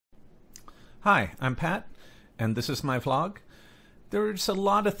Hi, I'm Pat, and this is my vlog. There's a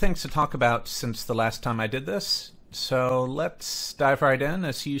lot of things to talk about since the last time I did this, so let's dive right in.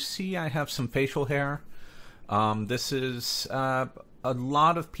 As you see, I have some facial hair. This is a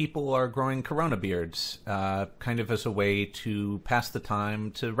lot of people are growing corona beards, kind of as a way to pass the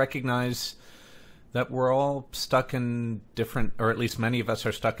time, to recognize that we're all stuck in different, or at least many of us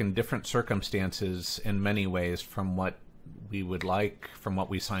are stuck in different circumstances in many ways from what we would like, from what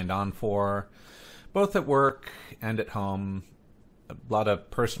we signed on for, both at work and at home. A lot of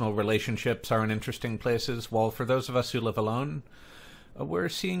personal relationships are in interesting places, while for those of us who live alone, we're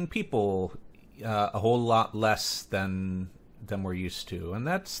seeing people a whole lot less than we're used to, and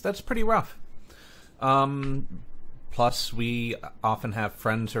that's pretty rough. Plus, we often have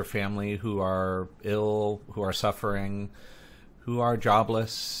friends or family who are ill, who are suffering, who are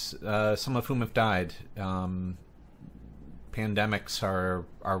jobless, some of whom have died. Pandemics are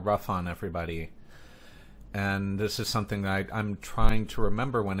rough on everybody. And this is something that I'm trying to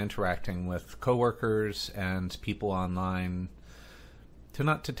remember when interacting with coworkers and people online, to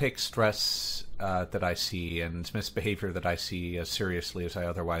not to take stress that I see and misbehavior that I see as seriously as I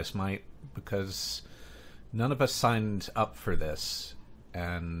otherwise might, because none of us signed up for this,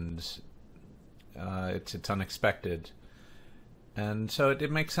 and it's unexpected. And so it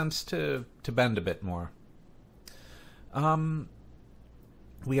makes sense to bend a bit more.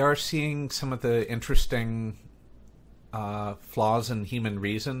 We are seeing some of the interesting flaws in human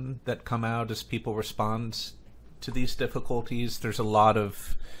reason that come out as people respond to these difficulties. There's a lot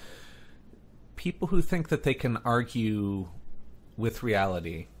of people who think that they can argue with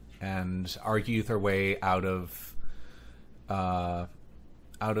reality and argue their way out of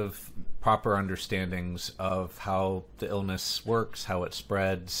proper understandings of how the illness works, how it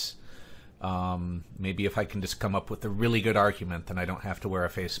spreads. Maybe if I can just come up with a really good argument, then I don't have to wear a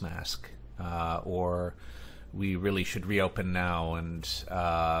face mask. Or we really should reopen now and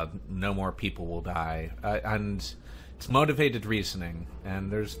no more people will die. And it's motivated reasoning.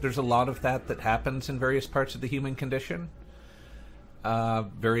 And there's a lot of that happens in various parts of the human condition.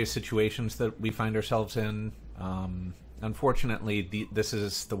 Various situations that we find ourselves in. Unfortunately, this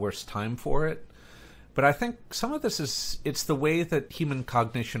is the worst time for it. But I think some of this it's the way that human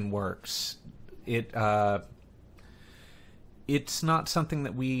cognition works. It's not something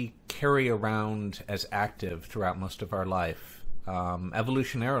that we carry around as active throughout most of our life.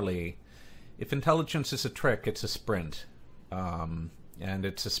 Evolutionarily, if intelligence is a trick, it's a sprint. And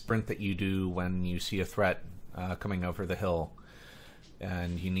it's a sprint that you do when you see a threat coming over the hill.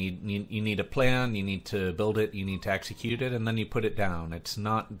 And you need a plan, you need to build it, you need to execute it, and then you put it down. It's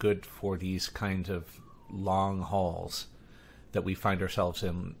not good for these kinds of long hauls that we find ourselves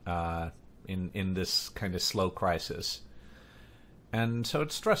in this kind of slow crisis. And so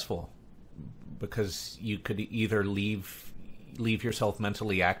it's stressful, because you could either leave yourself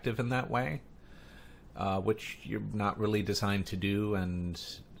mentally active in that way, which you're not really designed to do, and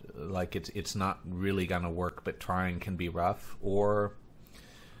like it's not really gonna work, but trying can be rough, or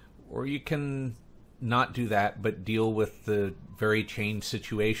you can not do that, but deal with the very changed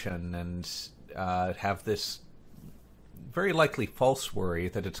situation and have this very likely false worry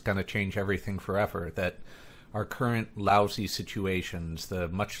that it's going to change everything forever, that our current lousy situations, the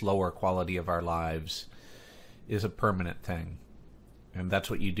much lower quality of our lives, is a permanent thing. And that's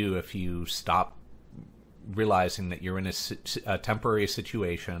what you do if you stop realizing that you're in a temporary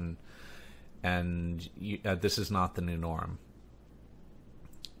situation and this is not the new norm.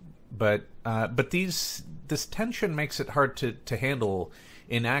 But this tension makes it hard to handle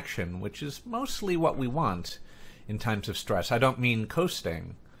inaction, which is mostly what we want in times of stress. I don't mean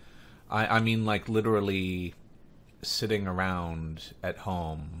coasting. I mean like literally sitting around at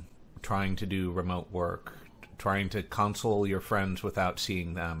home, trying to do remote work, trying to console your friends without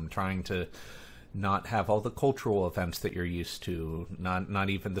seeing them, trying to not have all the cultural events that you're used to, not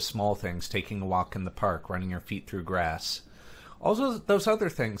even the small things, taking a walk in the park, running your feet through grass. Also, those other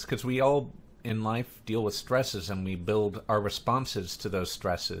things, because we all in life deal with stresses, and we build our responses to those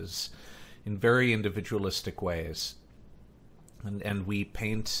stresses in very individualistic ways, and we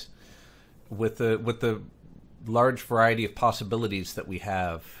paint with the large variety of possibilities that we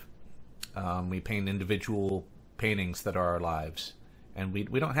have. We paint individual paintings that are our lives, and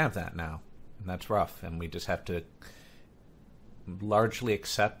we don't have that now, and that's rough. And we just have to largely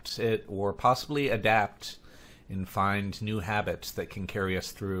accept it, or possibly adapt and find new habits that can carry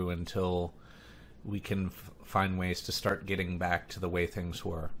us through until we can find ways to start getting back to the way things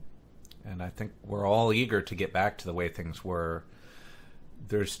were. And I think we're all eager to get back to the way things were.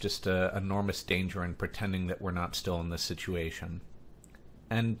 There's just an enormous danger in pretending that we're not still in this situation.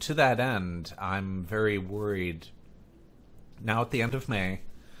 And to that end, I'm very worried now at the end of May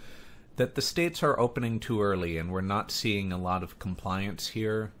that the states are opening too early and we're not seeing a lot of compliance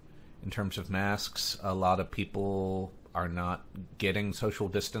here in terms of masks. A lot of people are not getting social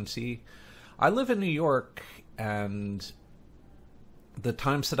distancing. I live in New York, and the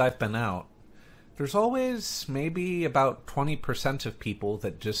times that I've been out, there's always maybe about 20% of people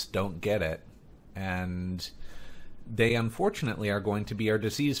that just don't get it. And they unfortunately are going to be our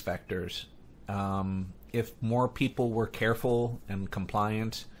disease vectors. If more people were careful and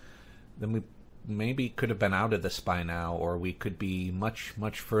compliant, then we maybe could have been out of this by now, or we could be much,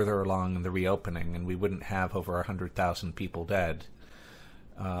 much further along in the reopening, and we wouldn't have over 100,000 people dead.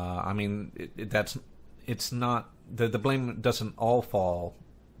 I mean, it's not, the blame doesn't all fall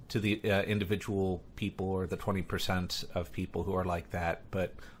to the individual people or the 20% of people who are like that,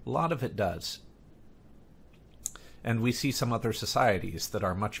 but a lot of it does. And we see some other societies that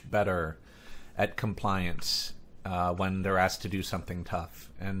are much better at compliance when they're asked to do something tough,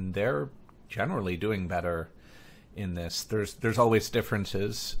 and they're generally doing better in this. There's always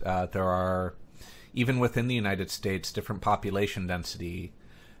differences. There are, even within the United States, different population density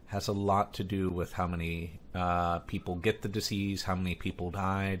has a lot to do with how many people get the disease, how many people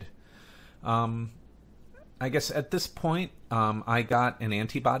died. I guess at this point, I got an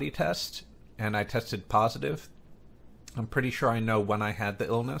antibody test, and I tested positive. I'm pretty sure I know when I had the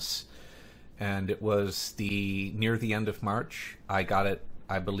illness, and it was near the end of March. I got it,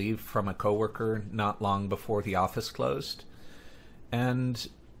 I believe, from a coworker not long before the office closed. And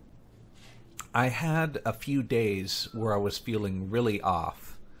I had a few days where I was feeling really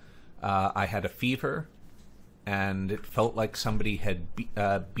off. I had a fever, and it felt like somebody had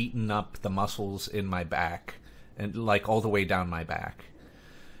beaten up the muscles in my back, and like all the way down my back.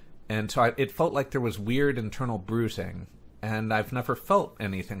 And so it felt like there was weird internal bruising, and I've never felt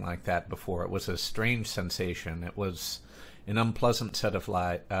anything like that before. It was a strange sensation. It was an unpleasant set of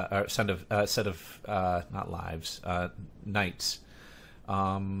nights.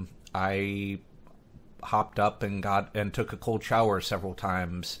 I hopped up and took a cold shower several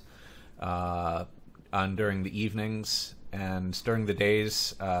times during the evenings, and during the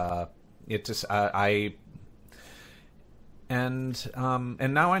days. And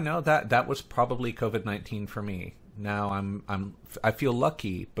now I know that was probably COVID-19 for me. Now I feel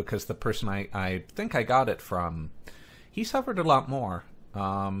lucky because the person I think I got it from, he suffered a lot more.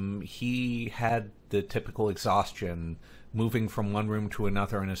 He had the typical exhaustion. Moving from one room to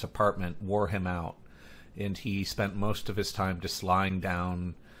another in his apartment wore him out, and he spent most of his time just lying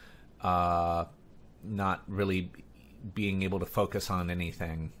down, not really being able to focus on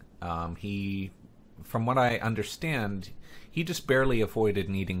anything. From what I understand, he just barely avoided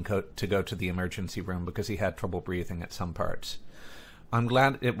needing to go to the emergency room because he had trouble breathing at some parts. I'm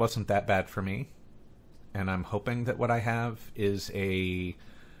glad it wasn't that bad for me, and I'm hoping that what I have is a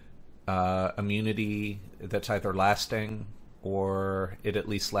immunity that's either lasting or it at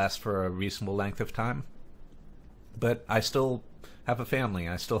least lasts for a reasonable length of time. But I still have a family.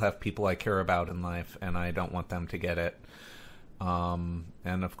 I still have people I care about in life, and I don't want them to get it.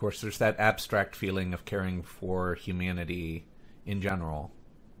 And of course, there's that abstract feeling of caring for humanity in general,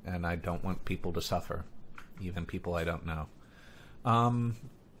 and I don't want people to suffer, even people I don't know.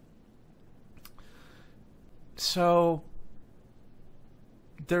 So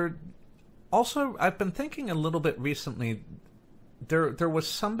there also, I've been thinking a little bit recently, there was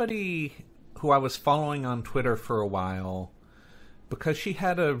somebody who I was following on Twitter for a while because she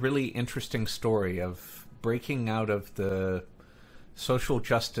had a really interesting story of breaking out of the social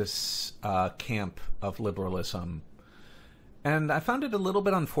justice camp of liberalism. And I found it a little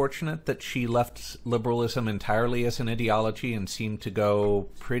bit unfortunate that she left liberalism entirely as an ideology and seemed to go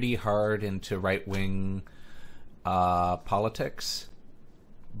pretty hard into right-wing politics.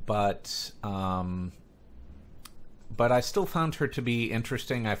 But I still found her to be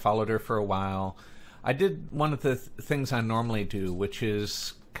interesting. I followed her for a while. I did one of the things I normally do, which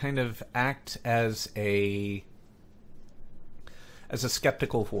is kind of act as a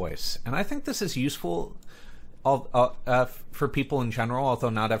skeptical voice. And I think this is useful for people in general,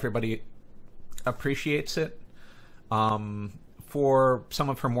 although not everybody appreciates it. For some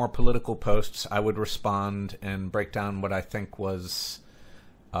of her more political posts, I would respond and break down what I think was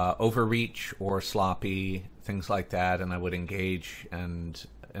overreach or sloppy, things like that, and I would engage and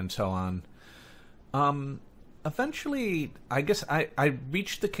so on. Eventually, I guess I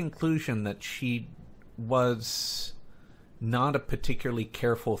reached the conclusion that she was not a particularly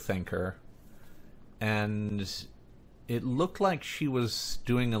careful thinker, and it looked like she was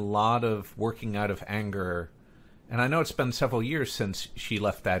doing a lot of working out of anger And I know it's been several years since she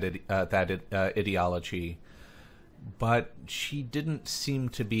left that ideology, but she didn't seem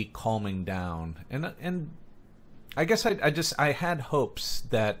to be calming down. And I guess I had hopes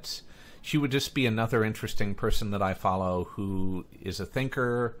that she would just be another interesting person that I follow who is a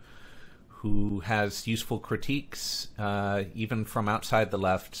thinker, who has useful critiques, even from outside the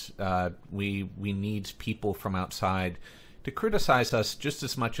left. We need people from outside to criticize us just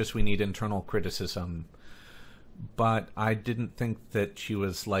as much as we need internal criticism. But I didn't think that she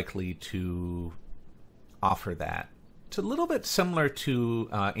was likely to offer that. It's a little bit similar to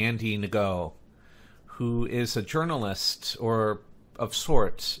Andy Ngo, who is a journalist or of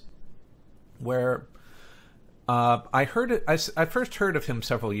sorts, where I first heard of him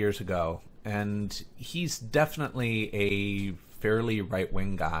several years ago, and he's definitely a fairly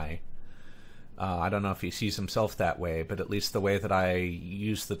right-wing guy. I don't know if he sees himself that way, but at least the way that I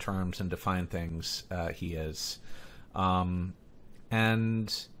use the terms and define things, he is. And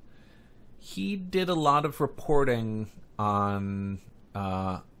he did a lot of reporting on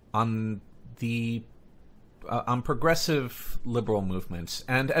progressive liberal movements.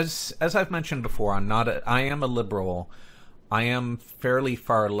 And as I've mentioned before, I am a liberal. I am fairly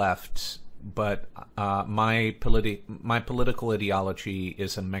far left, but my political ideology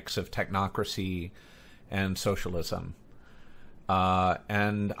is a mix of technocracy and socialism.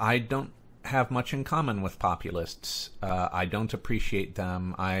 And I don't have much in common with populists. I don't appreciate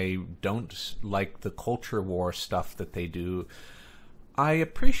them. I don't like the culture war stuff that they do. I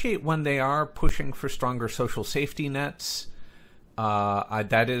appreciate when they are pushing for stronger social safety nets.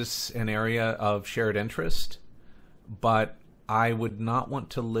 That is an area of shared interest. But I would not want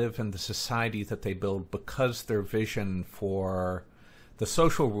to live in the society that they build because their vision for the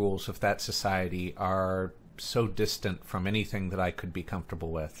social rules of that society are so distant from anything that I could be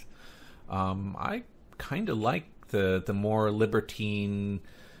comfortable with. I kind of like the more libertine,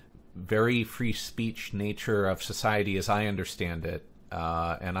 very free speech nature of society as I understand it.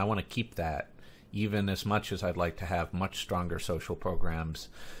 And I want to keep that, even as much as I'd like to have much stronger social programs.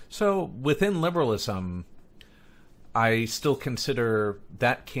 So within liberalism, I still consider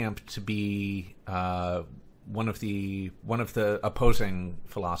that camp to be one of the opposing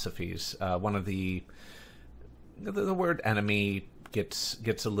philosophies. The word enemy gets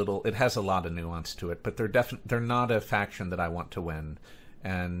a little. It has a lot of nuance to it, but they're not a faction that I want to win.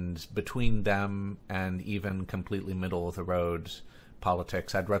 And between them and even completely middle of the road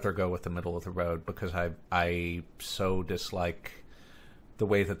politics, I'd rather go with the middle of the road because I so dislike the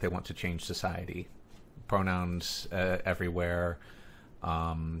way that they want to change society. Pronouns everywhere,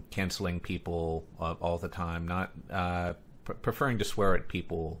 canceling people all the time, not preferring to swear at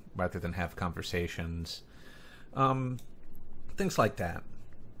people rather than have conversations, things like that.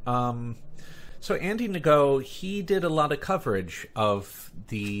 So Andy Ngo, he did a lot of coverage of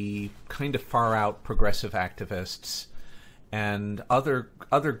the kind of far out progressive activists and other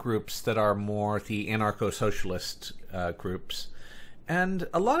groups that are more the anarcho-socialist groups. And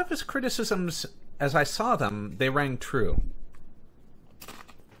a lot of his criticisms, as I saw them, they rang true.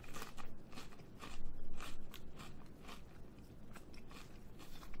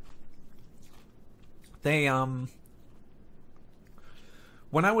 They,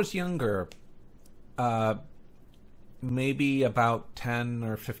 when I was younger, maybe about 10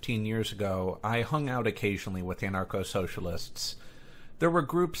 or 15 years ago, I hung out occasionally with anarcho-socialists. There were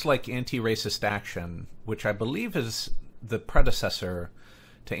groups like Anti-Racist Action, which I believe is the predecessor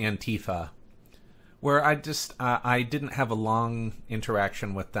to Antifa, where I didn't have a long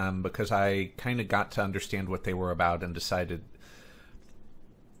interaction with them because I kind of got to understand what they were about and decided,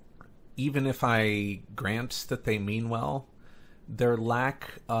 even if I grant that they mean well, their lack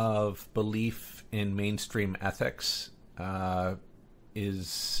of belief in mainstream ethics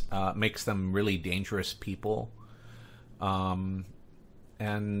makes them really dangerous people, both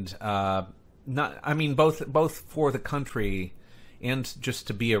for the country and just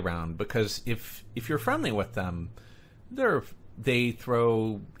to be around. Because if you're friendly with them, they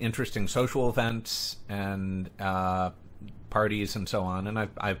throw interesting social events and parties and so on. And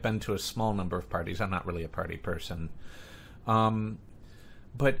I've been to a small number of parties. I'm not really a party person.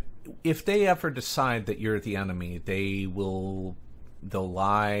 But if they ever decide that you're the enemy, they'll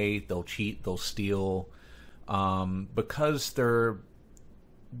lie, they'll cheat, they'll steal, because their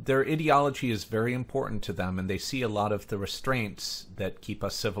ideology is very important to them, and they see a lot of the restraints that keep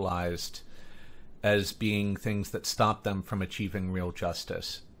us civilized as being things that stop them from achieving real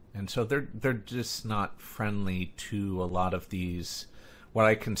justice. And so they're just not friendly to a lot of these, what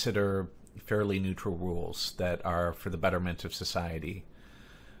I consider fairly neutral rules that are for the betterment of society.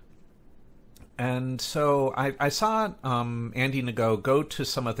 And so I saw Andy Ngo go to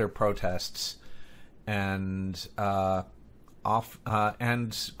some of their protests and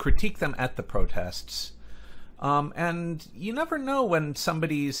and critique them at the protests. And you never know when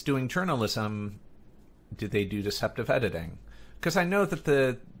somebody's doing journalism, did they do deceptive editing? Because I know that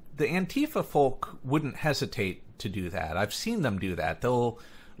the Antifa folk wouldn't hesitate to do that. I've seen them do that. They'll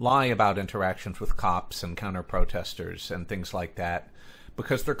lie about interactions with cops and counter-protesters and things like that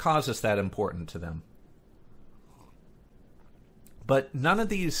because their cause is that important to them. But none of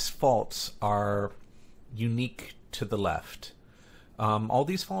these faults are unique to the left. All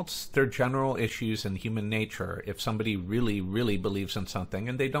these faults, they're general issues in human nature. If somebody really, really believes in something,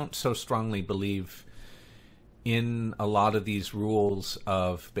 and they don't so strongly believe in a lot of these rules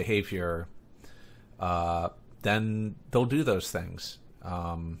of behavior, then they'll do those things.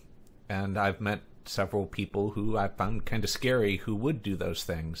 And I've met several people who I found kind of scary who would do those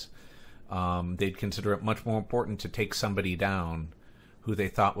things. They'd consider it much more important to take somebody down who they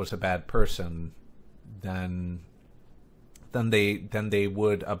thought was a bad person than they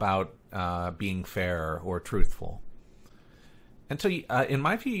would about being fair or truthful. And so, in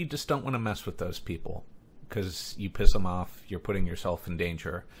my view, you just don't want to mess with those people because you piss them off, you're putting yourself in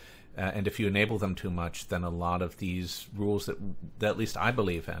danger. And if you enable them too much, then a lot of these rules that at least I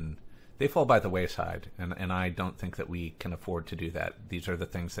believe in, they fall by the wayside. And I don't think that we can afford to do that. These are the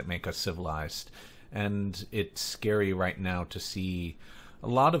things that make us civilized. And it's scary right now to see a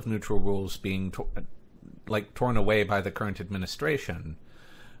lot of neutral rules being torn away by the current administration.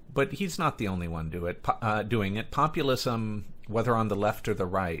 But he's not the only one doing it. Populism, whether on the left or the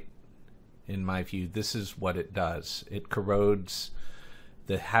right, in my view, this is what it does. It corrodes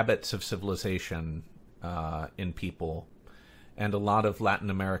the habits of civilization in people. And a lot of Latin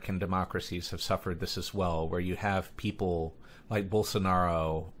American democracies have suffered this as well, where you have people like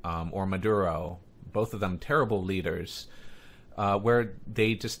Bolsonaro or Maduro, both of them terrible leaders, where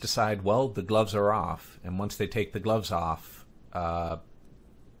they just decide, well, the gloves are off. And once they take the gloves off, the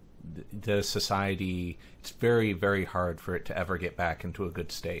society, it's very, very hard for it to ever get back into a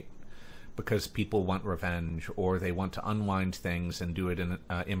good state. Because people want revenge, or they want to unwind things and do it in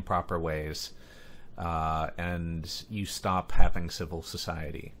improper ways. And you stop having civil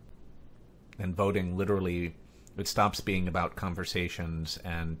society. And voting, literally, it stops being about conversations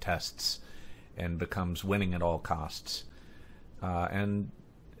and tests and becomes winning at all costs. And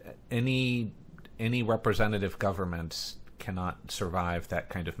any representative government cannot survive that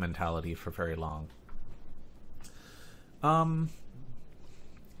kind of mentality for very long.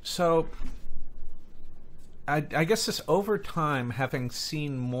 So, I guess this over time, having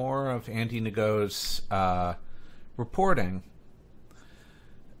seen more of Andy Ngo's reporting,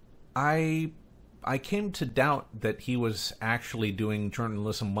 I came to doubt that he was actually doing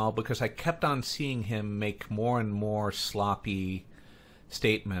journalism well, because I kept on seeing him make more and more sloppy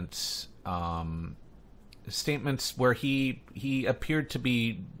statements, statements where he appeared to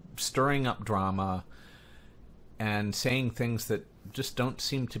be stirring up drama and saying things that just don't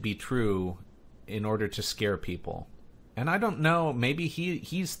seem to be true in order to scare people. And I don't know, maybe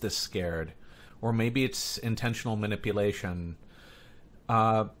he's this scared, or maybe it's intentional manipulation.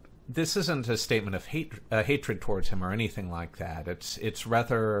 This isn't a statement of hatred towards him or anything like that. It's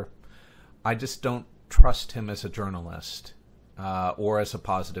rather, I just don't trust him as a journalist or as a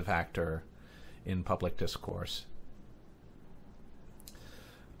positive actor in public discourse.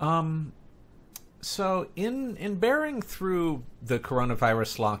 So in bearing through the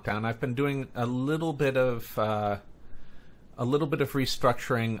coronavirus lockdown, I've been doing a little bit of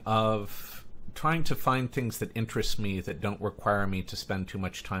restructuring of trying to find things that interest me that don't require me to spend too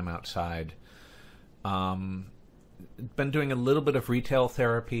much time outside. Been doing a little bit of retail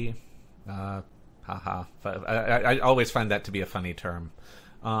therapy. I always find that to be a funny term.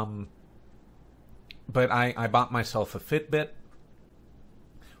 But I bought myself a Fitbit,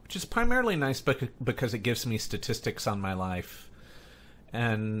 which is primarily nice because it gives me statistics on my life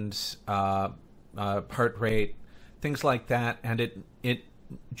and heart rate, things like that, and it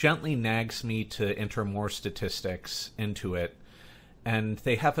gently nags me to enter more statistics into it. And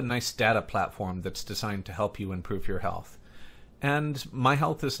they have a nice data platform that's designed to help you improve your health. And my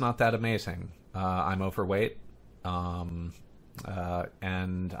health is not that amazing. I'm overweight, and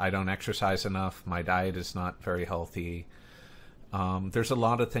I don't exercise enough. My diet is not very healthy. There's a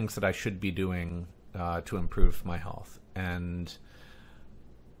lot of things that I should be doing to improve my health, and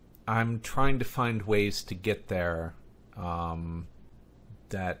I'm trying to find ways to get there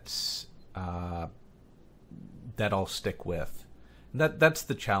that I'll stick with. That's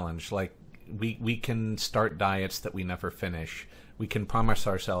the challenge. Like we can start diets that we never finish. We can promise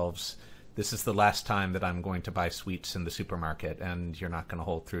ourselves this is the last time that I'm going to buy sweets in the supermarket, and you're not going to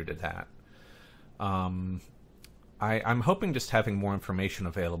hold through to that. I'm hoping just having more information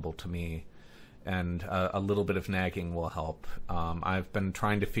available to me and a little bit of nagging will help. I've been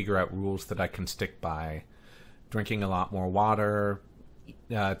trying to figure out rules that I can stick by. Drinking a lot more water,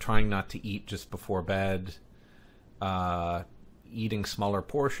 trying not to eat just before bed, eating smaller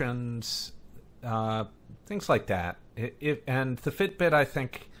portions, things like that. And the Fitbit, I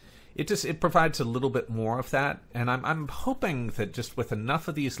think, it provides a little bit more of that. And I'm hoping that just with enough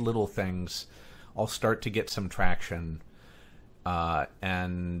of these little things, I'll start to get some traction,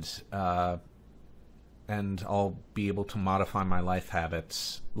 and I'll be able to modify my life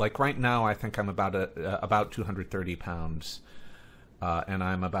habits. Like right now, I think I'm about 230 pounds, and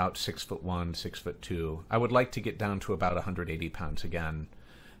I'm about 6'1", 6'2". I would like to get down to about 180 pounds again.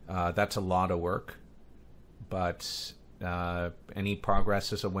 That's a lot of work, but any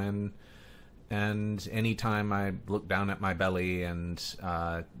progress is a win. And anytime I look down at my belly and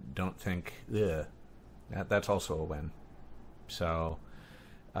don't think, ugh, that's also a win. So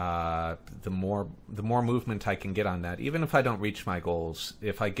the more movement I can get on that, even if I don't reach my goals,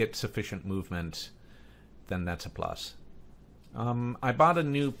 if I get sufficient movement, then that's a plus. I bought a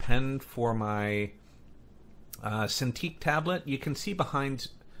new pen for my Cintiq tablet. You can see behind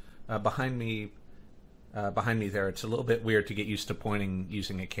me there. It's a little bit weird to get used to pointing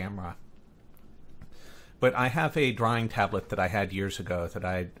using a camera. But I have a drawing tablet that I had years ago that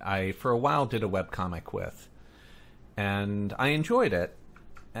I for a while did a webcomic with. And I enjoyed it.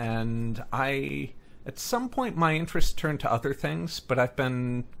 And at some point my interest turned to other things, but I've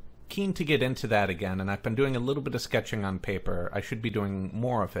been keen to get into that again, and I've been doing a little bit of sketching on paper. I should be doing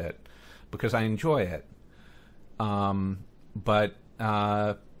more of it because I enjoy it. But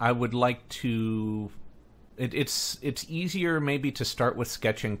I would like to... It's easier maybe to start with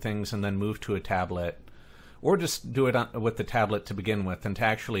sketching things and then move to a tablet, or just do it with the tablet to begin with, and to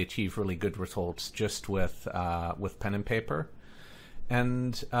actually achieve really good results just with pen and paper.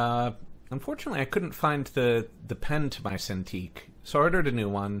 And unfortunately, I couldn't find the pen to my Cintiq, so I ordered a new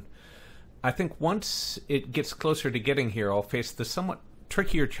one. I think once it gets closer to getting here, I'll face the somewhat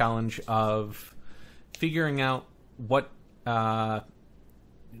trickier challenge of figuring out what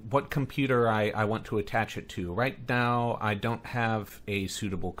computer I want to attach it to. Right now, I don't have a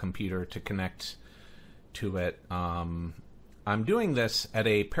suitable computer to connect to it. I'm doing this at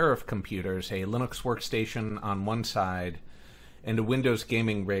a pair of computers, a Linux workstation on one side and a Windows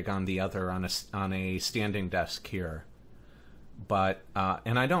gaming rig on the other, on a standing desk here. But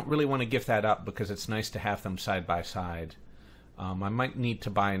and I don't really want to give that up because it's nice to have them side by side. I might need to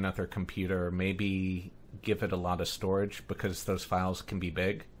buy another computer, maybe give it a lot of storage because those files can be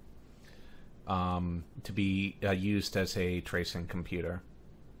big, to be used as a tracing computer.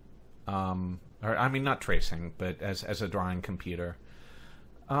 Or I mean, not tracing, but as a drawing computer.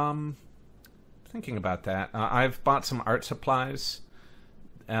 Thinking about that, I've bought some art supplies,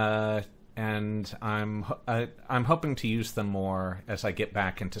 and I'm hoping to use them more as I get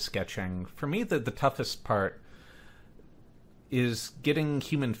back into sketching. For me, the toughest part is getting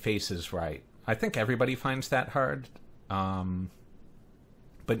human faces right. I think everybody finds that hard,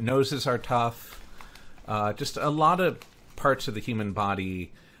 but noses are tough. Just a lot of parts of the human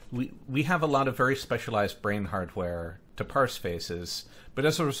body. We have a lot of very specialized brain hardware to parse faces, but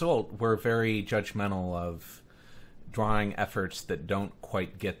as a result, we're very judgmental of drawing efforts that don't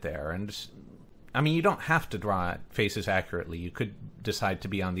quite get there. And I mean, you don't have to draw faces accurately. You could decide to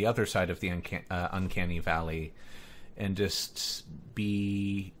be on the other side of the uncanny valley and just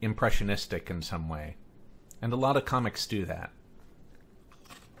be impressionistic in some way. And a lot of comics do that.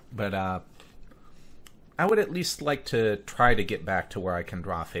 But I would at least like to try to get back to where I can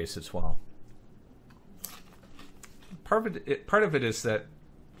draw faces well. Part of it is that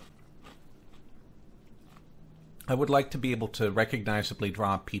I would like to be able to recognizably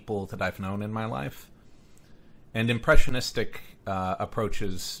draw people that I've known in my life. And impressionistic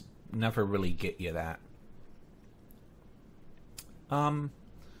approaches never really get you that.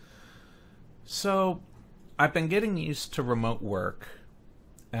 So I've been getting used to remote work,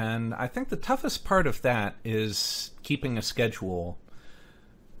 and I think the toughest part of that is keeping a schedule,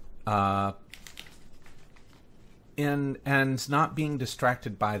 and not being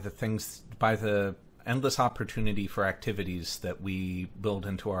distracted by the endless opportunity for activities that we build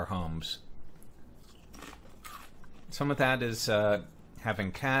into our homes. Some of that is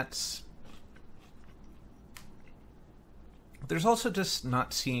having cats. There's also just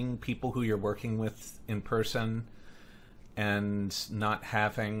not seeing people who you're working with in person, and not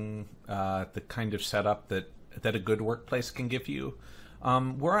having the kind of setup that a good workplace can give you.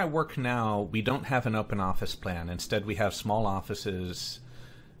 Where I work now, we don't have an open office plan. Instead, we have small offices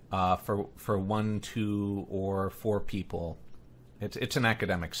for 1, 2, or 4 people. It's an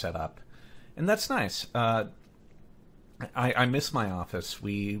academic setup, and that's nice. I miss my office.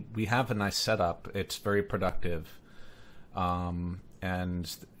 We have a nice setup. It's very productive,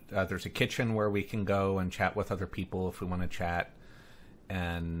 and there's a kitchen where we can go and chat with other people if we want to chat,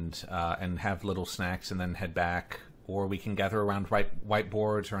 and have little snacks and then head back. Or we can gather around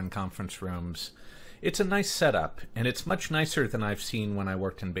whiteboards or in conference rooms. It's a nice setup, and it's much nicer than I've seen when I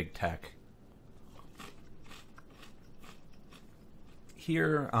worked in big tech.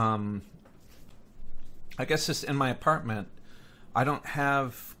 Here, I guess just in my apartment, I don't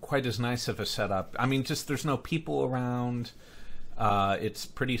have quite as nice of a setup. I mean, just there's no people around. It's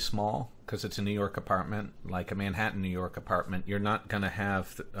pretty small because it's a New York apartment, like a Manhattan, New York apartment. You're not going to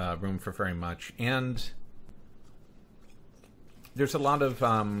have room for very much. And there's a lot of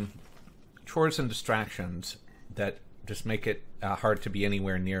chores and distractions that just make it hard to be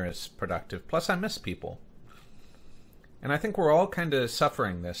anywhere near as productive. Plus, I miss people. And I think we're all kind of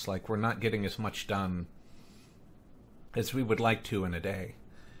suffering this, like we're not getting as much done as we would like to in a day.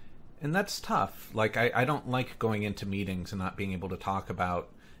 And that's tough. Like, I don't like going into meetings and not being able to talk about,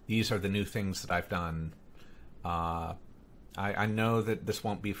 these are the new things that I've done. I know that this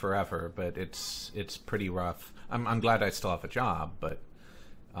won't be forever, but it's pretty rough. I'm glad I still have a job, but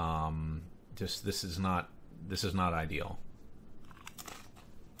just this is not ideal.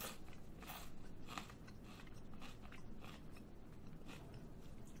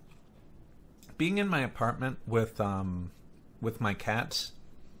 Being in my apartment with my cats,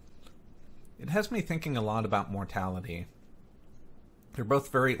 it has me thinking a lot about mortality. They're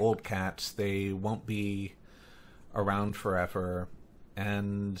both very old cats. They won't be around forever,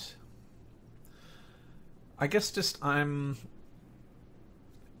 and I guess just I'm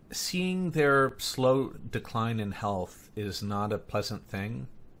seeing their slow decline in health is not a pleasant thing.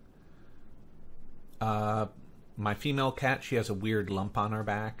 My female cat, she has a weird lump on her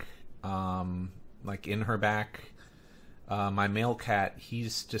back, like in her back. My male cat,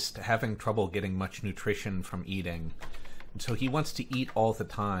 he's just having trouble getting much nutrition from eating. And so he wants to eat all the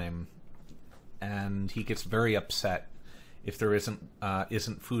time, and he gets very upset if there isn't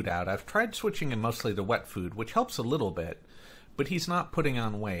food out. I've tried switching him mostly to wet food, which helps a little bit, but he's not putting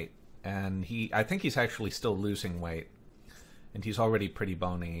on weight, and I think he's actually still losing weight, and he's already pretty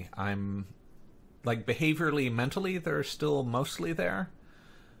bony. I'm, like, behaviorally, mentally, they're still mostly there,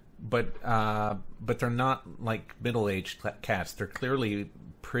 but they're not like middle-aged cats. They're clearly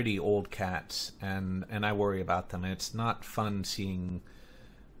pretty old cats, and I worry about them. And it's not fun seeing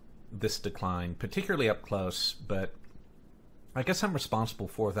this decline, particularly up close, but I guess I'm responsible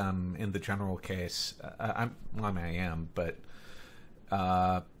for them in the general case. I am, but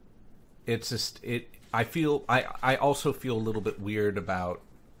it's just I also feel a little bit weird about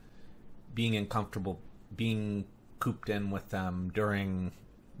being uncomfortable, being cooped in with them during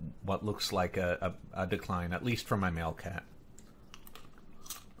what looks like a decline, at least for my male cat.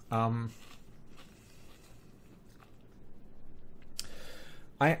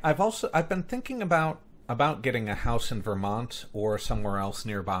 I've been thinking about getting a house in Vermont or somewhere else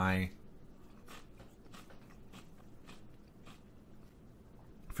nearby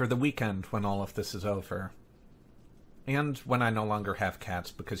for the weekend when all of this is over, and when I no longer have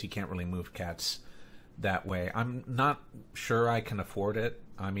cats, because you can't really move cats that way. I'm not sure I can afford it.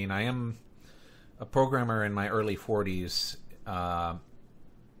 I mean, I am a programmer in my early 40s,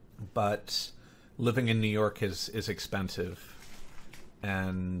 but living in New York is expensive,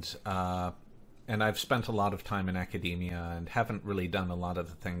 and I've spent a lot of time in academia and haven't really done a lot of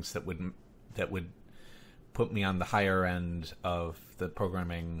the things that would put me on the higher end of the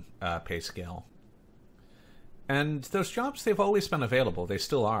programming pay scale. And those jobs, they've always been available. They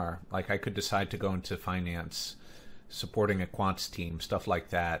still are. Like, I could decide to go into finance, supporting a quants team, stuff like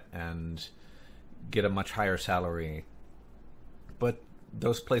that, and get a much higher salary. But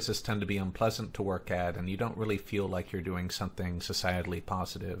those places tend to be unpleasant to work at, and you don't really feel like you're doing something societally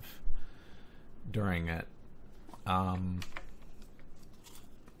positive during it.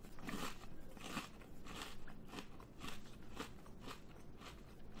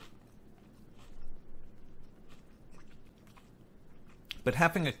 But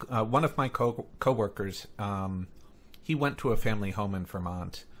having one of my coworkers, he went to a family home in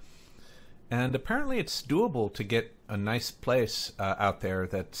Vermont, and apparently it's doable to get a nice place out there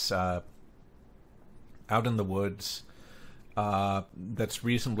that's out in the woods, that's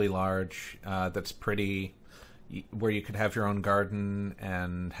reasonably large, that's pretty. where you could have your own garden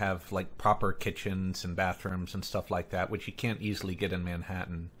and have like proper kitchens and bathrooms and stuff like that, which you can't easily get in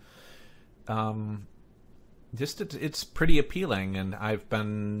Manhattan. It's pretty appealing, and I've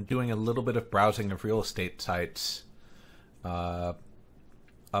been doing a little bit of browsing of real estate sites up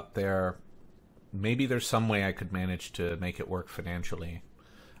there. Maybe there's some way I could manage to make it work financially.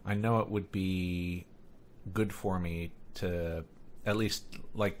 I know it would be good for me to at least,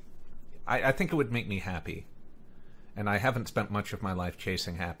 like, I think it would make me happy. And I haven't spent much of my life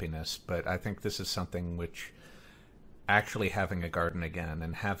chasing happiness, but I think this is something which actually having a garden again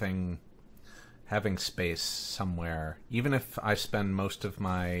and having space somewhere, even if I spend most of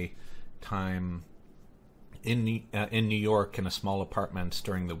my time in New York in a small apartment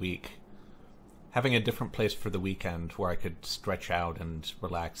during the week, having a different place for the weekend where I could stretch out and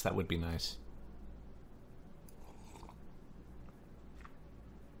relax, that would be nice.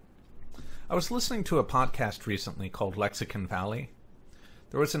 I was listening to a podcast recently called Lexicon Valley.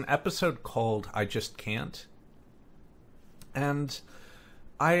 There was an episode called I Just Can't. And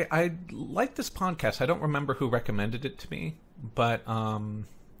I like this podcast. I don't remember who recommended it to me, but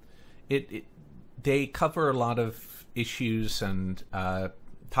they cover a lot of issues and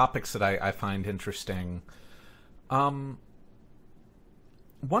topics that I find interesting. One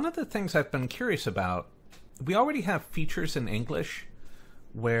of the things I've been curious about, we already have features in English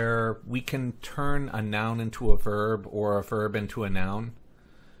where we can turn a noun into a verb or a verb into a noun.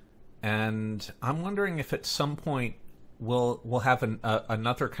 And I'm wondering if at some point we'll have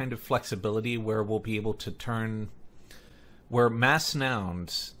another kind of flexibility where we'll be able to turn, where mass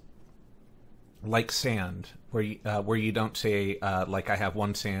nouns like sand, where you don't say like I have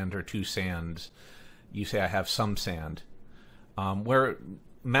one sand or two sands, you say I have some sand, where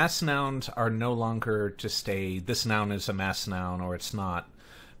mass nouns are no longer just this noun is a mass noun or it's not,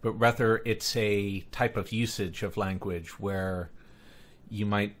 but rather it's a type of usage of language where you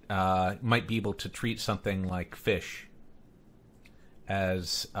might be able to treat something like fish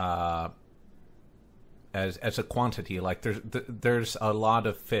as a quantity. Like there's a lot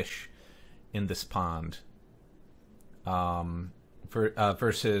of fish in this pond,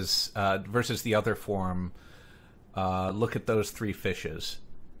 versus the other form. Look at those three fishes.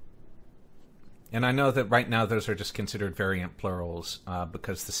 And I know that right now those are just considered variant plurals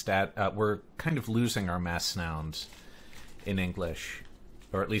because we're kind of losing our mass nouns in English,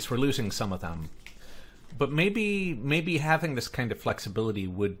 or at least we're losing some of them. But maybe having this kind of flexibility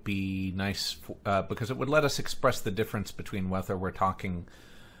would be nice because it would let us express the difference between whether we're talking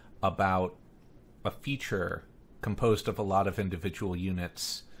about a feature composed of a lot of individual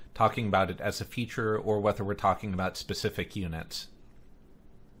units, talking about it as a feature, or whether we're talking about specific units.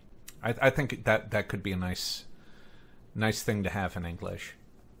 I think that could be a nice thing to have in English.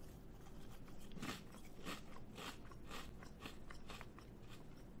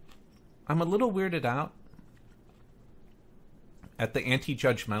 I'm a little weirded out at the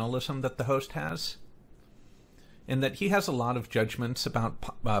anti-judgmentalism that the host has, in that he has a lot of judgments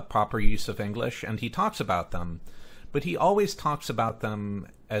about proper use of English, and he talks about them, but he always talks about them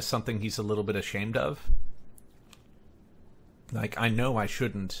as something he's a little bit ashamed of. Like, I know I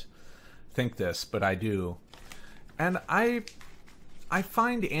shouldn't think this, but I do. And I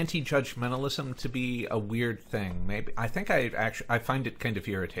find anti-judgmentalism to be a weird thing. Maybe I think I find it kind of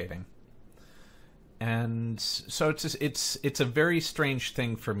irritating. And so it's a very strange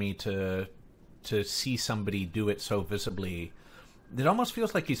thing for me to see somebody do it so visibly. It almost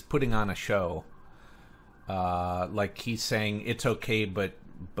feels like he's putting on a show. Like he's saying it's okay, but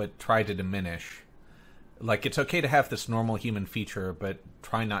try to diminish. Like, it's okay to have this normal human feature, but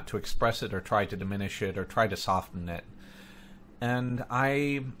try not to express it or try to diminish it or try to soften it. And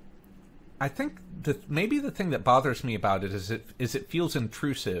I think maybe the thing that bothers me about it is it feels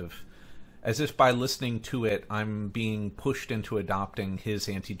intrusive, as if by listening to it, I'm being pushed into adopting his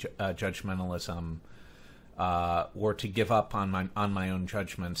anti-judgmentalism, or to give up on my own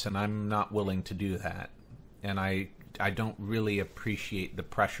judgments, and I'm not willing to do that. And I don't really appreciate the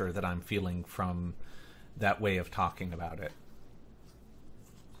pressure that I'm feeling from that way of talking about it.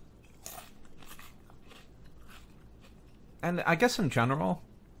 And I guess in general,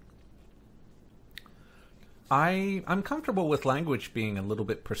 I'm comfortable with language being a little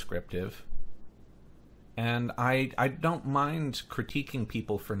bit prescriptive. And I don't mind critiquing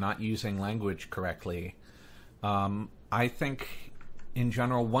people for not using language correctly. I think, in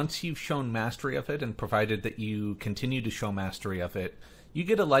general, once you've shown mastery of it, and provided that you continue to show mastery of it, you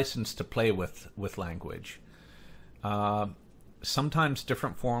get a license to play with language. Sometimes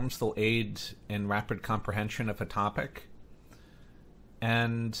different forms, they'll aid in rapid comprehension of a topic.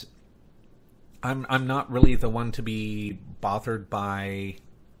 And I'm not really the one to be bothered by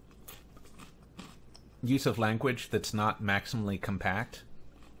use of language that's not maximally compact.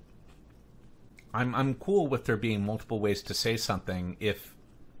 I'm cool with there being multiple ways to say something if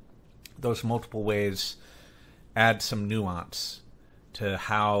those multiple ways add some nuance to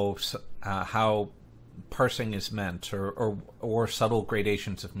how parsing is meant, or subtle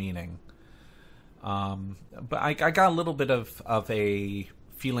gradations of meaning. But I got a little bit of a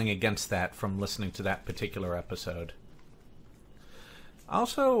feeling against that from listening to that particular episode.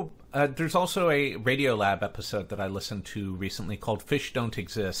 Also, there's also a Radiolab episode that I listened to recently called "Fish Don't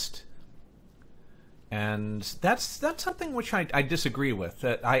Exist," and that's something which I disagree with.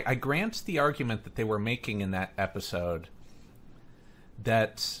 That I grant the argument that they were making in that episode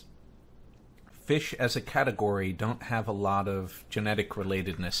that fish as a category don't have a lot of genetic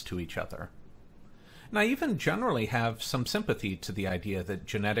relatedness to each other. And I even generally have some sympathy to the idea that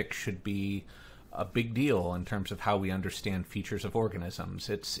genetics should be a big deal in terms of how we understand features of organisms.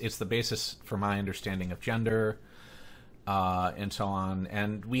 It's the basis for my understanding of gender, and so on.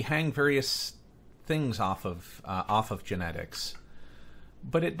 And we hang various things off of genetics,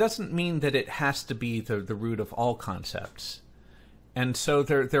 but it doesn't mean that it has to be the root of all concepts. And so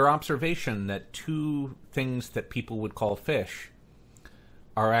their observation that two things that people would call fish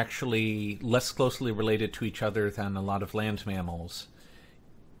are actually less closely related to each other than a lot of land mammals,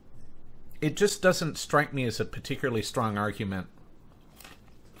 it just doesn't strike me as a particularly strong argument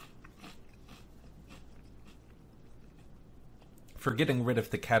for getting rid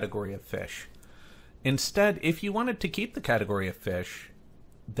of the category of fish. Instead, if you wanted to keep the category of fish,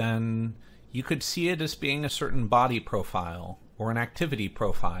 then you could see it as being a certain body profile or an activity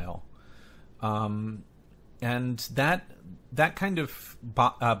profile. And that kind of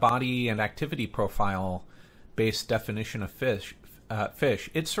body and activity profile based definition of fish,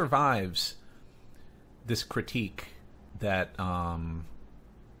 it survives this critique that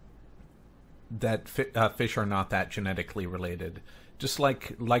fish are not that genetically related. Just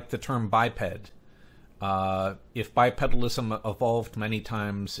like the term biped. If bipedalism evolved many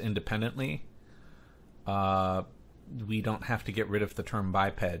times independently, we don't have to get rid of the term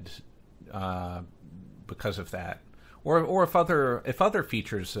biped because of that. Or if other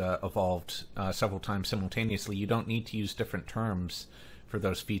features evolved several times simultaneously, you don't need to use different terms for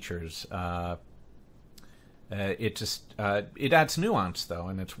those features. It adds nuance, though,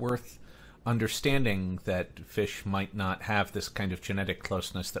 and it's worth understanding that fish might not have this kind of genetic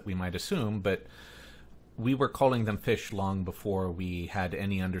closeness that we might assume, but we were calling them fish long before we had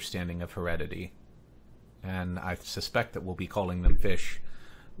any understanding of heredity. And I suspect that we'll be calling them fish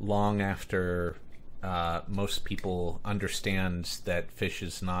long after most people understand that fish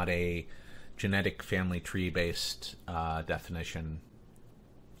is not a genetic family tree-based definition.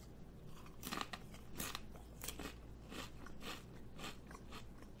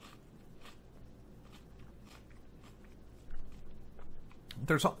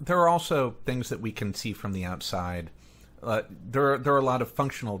 There are also things that we can see from the outside. There are a lot of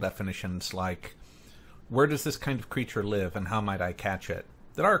functional definitions, like where does this kind of creature live and how might I catch it,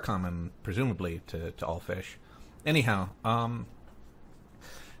 that are common, presumably, to all fish. Anyhow,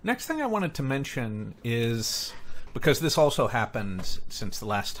 next thing I wanted to mention is, because this also happened since the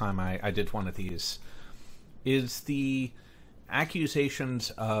last time I did one of these, is the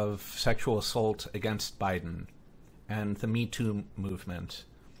accusations of sexual assault against Biden and the Me Too movement.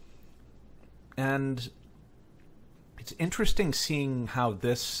 And it's interesting seeing how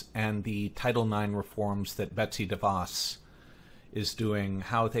this and the Title IX reforms that Betsy DeVos is doing,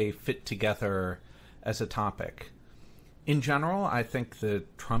 how they fit together as a topic. In general, I think the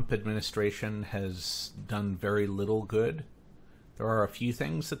Trump administration has done very little good. There are a few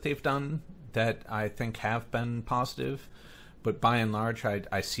things that they've done that I think have been positive, but by and large,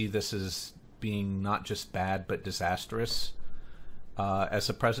 I see this as being not just bad, but disastrous as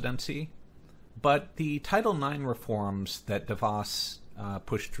a presidency. But the Title IX reforms that DeVos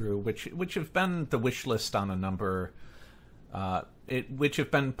pushed through, which have been the wish list on a number, which have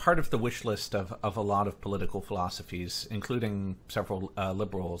been part of the wish list of a lot of political philosophies, including several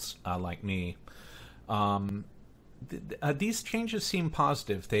liberals like me. These changes seem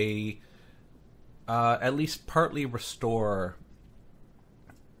positive. They at least partly restore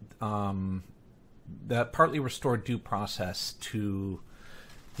due process to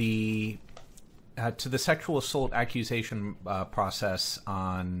the sexual assault accusation process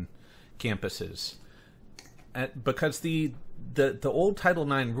on campuses, because the old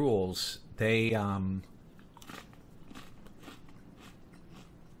Title IX rules, they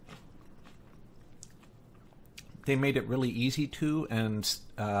they made it really easy to, and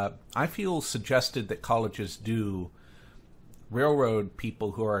I feel suggested that colleges do railroad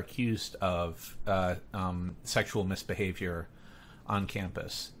people who are accused of sexual misbehavior on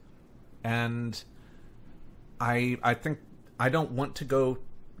campus. And I think I don't want to go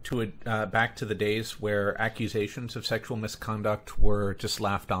to back to the days where accusations of sexual misconduct were just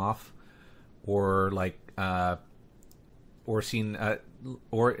laughed off, or or seen,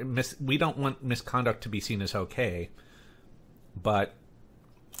 we don't want misconduct to be seen as okay, but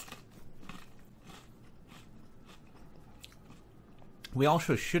we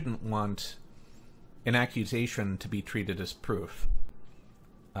also shouldn't want an accusation to be treated as proof.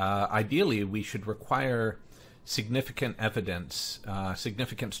 Ideally, we should require significant evidence,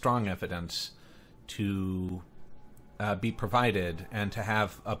 significant strong evidence to be provided, and to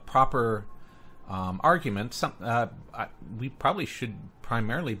have a proper argument. We probably should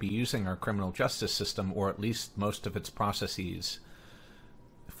primarily be using our criminal justice system, or at least most of its processes,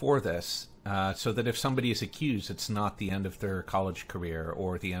 for this, so that if somebody is accused, it's not the end of their college career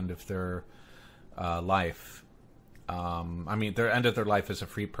or the end of their life. Their end of their life as a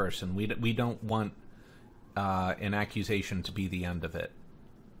free person. We don't want an accusation to be the end of it.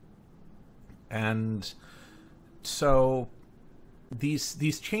 And so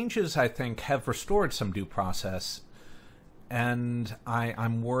these changes, I think, have restored some due process, and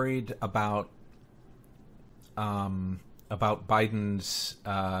I'm worried about Biden's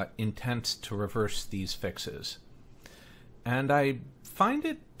intent to reverse these fixes. And I find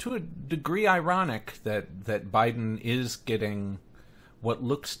it to a degree ironic that Biden is getting what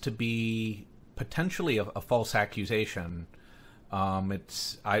looks to be potentially a false accusation.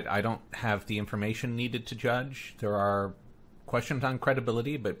 I don't have the information needed to judge. There are questions on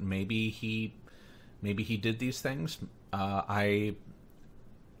credibility, but maybe he did these things. I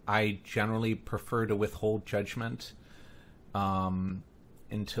generally prefer to withhold judgment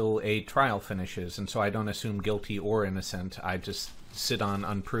until a trial finishes, and so I don't assume guilty or innocent. I just sit on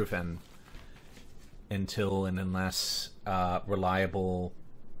unproven until and unless reliable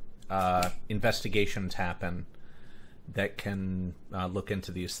investigations happen that can look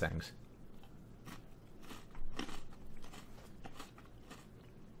into these things.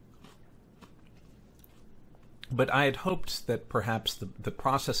 But I had hoped that perhaps the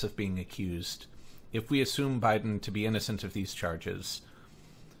process of being accused, if we assume Biden to be innocent of these charges,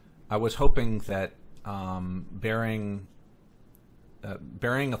 I was hoping that being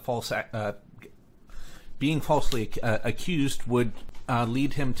falsely accused would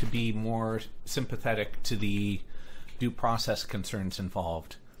lead him to be more sympathetic to the due process concerns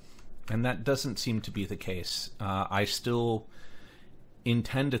involved. And that doesn't seem to be the case. I still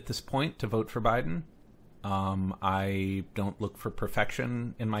intend at this point to vote for Biden. I don't look for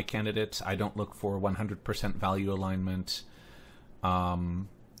perfection in my candidates. I don't look for 100% value alignment.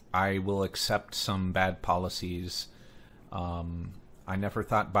 I will accept some bad policies. I never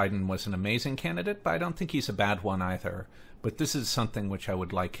thought Biden was an amazing candidate, but I don't think he's a bad one either. But this is something which I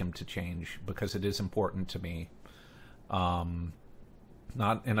would like him to change, because it is important to me.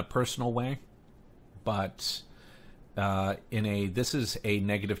 Not in a personal way, but this is a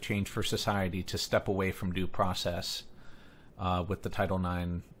negative change for society to step away from due process with the Title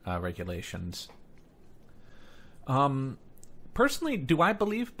IX regulations. Personally, do I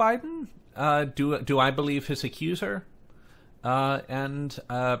believe Biden? Do I believe his accuser? I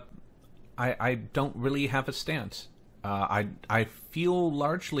don't really have a stance. I feel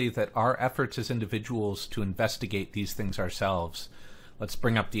largely that our efforts as individuals to investigate these things ourselves, let's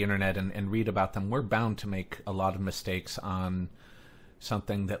bring up the internet and read about them, we're bound to make a lot of mistakes on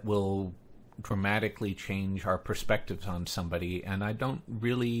something that will dramatically change our perspectives on somebody, and I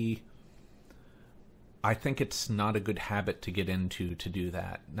think it's not a good habit to get into to do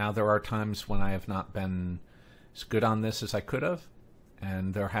that. Now, there are times when I have not been as good on this as I could have,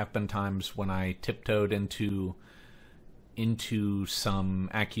 and there have been times when I tiptoed into some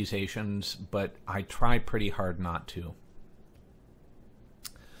accusations, but I try pretty hard not to.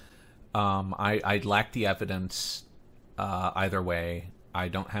 I lack the evidence either way. I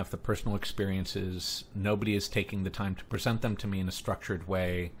don't have the personal experiences. Nobody is taking the time to present them to me in a structured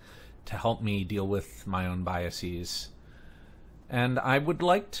way to help me deal with my own biases. And I would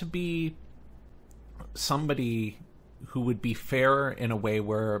like to be somebody who would be fair in a way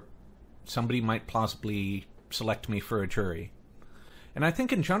where somebody might plausibly select me for a jury. And I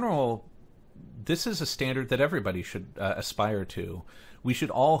think in general, this is a standard that everybody should aspire to. We should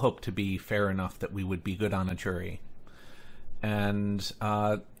all hope to be fair enough that we would be good on a jury. And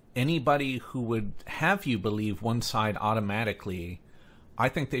anybody who would have you believe one side automatically, I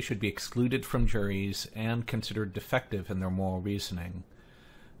think they should be excluded from juries and considered defective in their moral reasoning.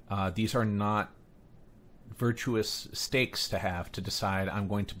 These are not virtuous stakes to have to decide I'm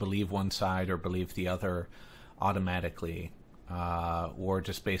going to believe one side or believe the other automatically, or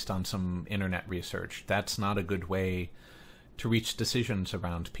just based on some internet research. That's not a good way to reach decisions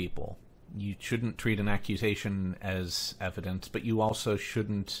around people. You shouldn't treat an accusation as evidence, but you also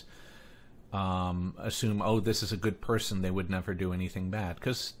shouldn't assume, oh, this is a good person, they would never do anything bad.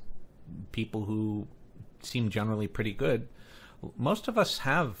 Because people who seem generally pretty good, most of us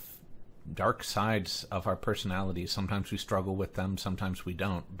have dark sides of our personalities. Sometimes we struggle with them, sometimes we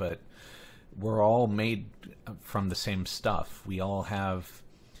don't, but we're all made from the same stuff. We all have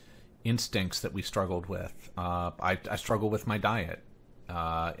instincts that we struggled with. I struggle with my diet,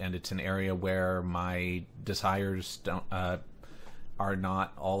 and it's an area where my desires are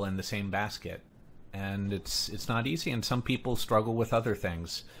not all in the same basket, and it's not easy. And some people struggle with other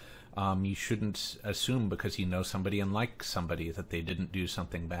things. You shouldn't assume because you know somebody and like somebody that they didn't do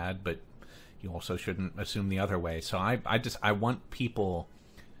something bad, but you also shouldn't assume the other way. So I want people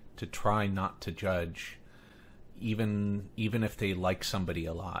to try not to judge, even if they like somebody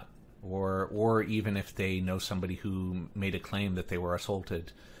a lot, or even if they know somebody who made a claim that they were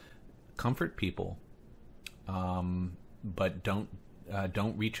assaulted. Comfort people, but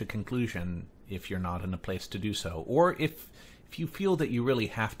don't reach a conclusion if you're not in a place to do so, or if you feel that you really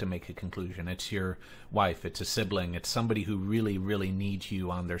have to make a conclusion. It's your wife, it's a sibling, it's somebody who really, really needs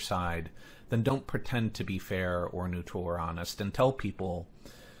you on their side, then don't pretend to be fair or neutral or honest, and tell people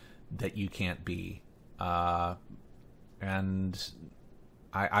that you can't be. And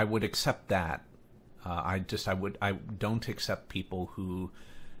I would accept that. I don't accept people who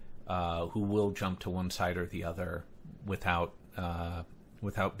will jump to one side or the other without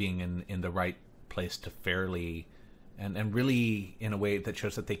being in the right place to fairly and really in a way that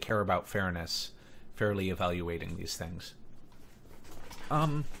shows that they care about fairness, fairly evaluating these things.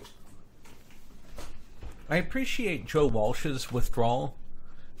 I appreciate Joe Walsh's withdrawal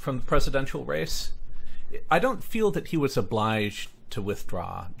from the presidential race. I don't feel that he was obliged to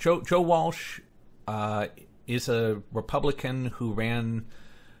withdraw. Joe Walsh is a Republican who ran,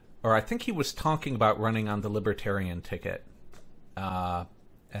 or I think he was talking about running on the Libertarian ticket for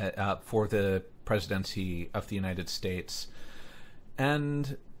the presidency of the United States.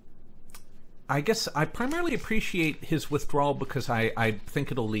 And I guess I primarily appreciate his withdrawal because I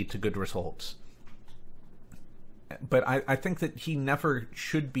think it'll lead to good results. But I think that he never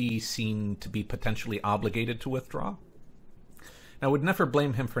should be seen to be potentially obligated to withdraw. I would never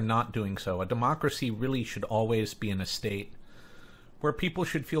blame him for not doing so. A democracy really should always be in a state where people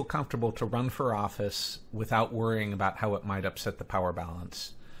should feel comfortable to run for office without worrying about how it might upset the power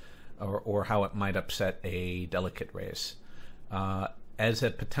balance, or how it might upset a delicate race. As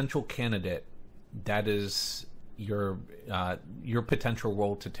a potential candidate, that is your potential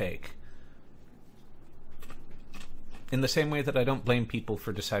role to take. In the same way that I don't blame people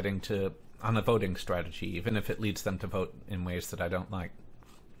for deciding on a voting strategy, even if it leads them to vote in ways that I don't like.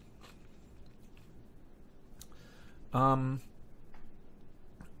 And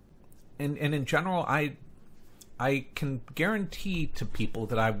in general, I can guarantee to people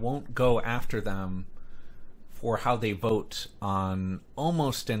that I won't go after them for how they vote on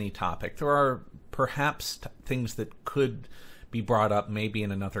almost any topic. There are perhaps things that could be brought up maybe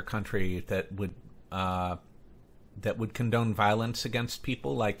in another country that would condone violence against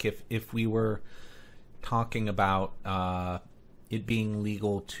people, like if we were talking about it being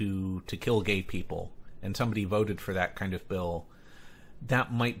legal to kill gay people and somebody voted for that kind of bill,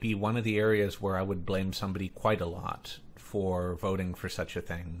 that might be one of the areas where I would blame somebody quite a lot for voting for such a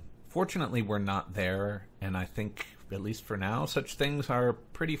thing. Fortunately, we're not there, and I think, at least for now, such things are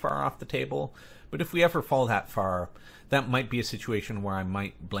pretty far off the table. But if we ever fall that far, that might be a situation where I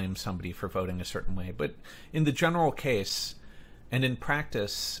might blame somebody for voting a certain way. But in the general case, and in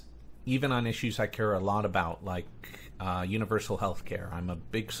practice, even on issues I care a lot about, like universal health care, I'm a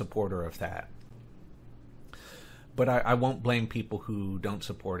big supporter of that. But I won't blame people who don't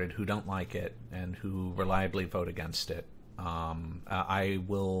support it, who don't like it, and who reliably vote against it. I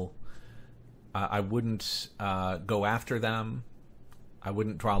wouldn't go after them. I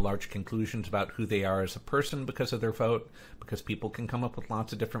wouldn't draw large conclusions about who they are as a person because of their vote, because people can come up with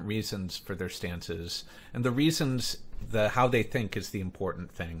lots of different reasons for their stances. And the reasons, how they think is the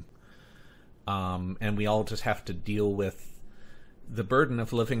important thing. And we all just have to deal with the burden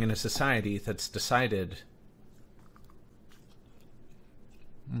of living in a society that's decided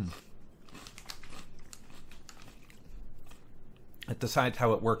it decides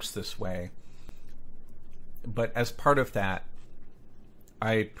how it works this way. But as part of that,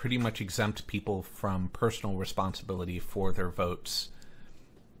 I pretty much exempt people from personal responsibility for their votes,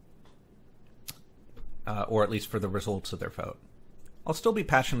 or at least for the results of their vote. I'll still be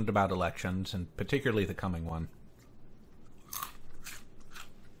passionate about elections, and particularly the coming one.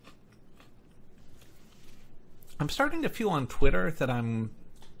 I'm starting to feel on Twitter that I'm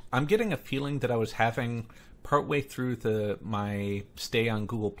getting a feeling that I was having partway through my stay on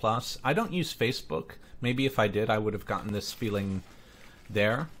Google+. I don't use Facebook. Maybe if I did, I would have gotten this feeling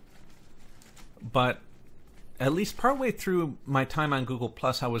there. But at least partway through my time on Google+,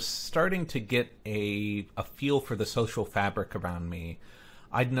 I was starting to get a feel for the social fabric around me.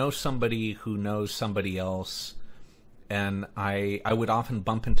 I'd know somebody who knows somebody else, and I would often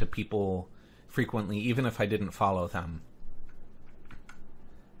bump into people frequently, even if I didn't follow them.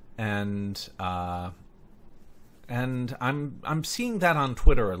 And I'm seeing that on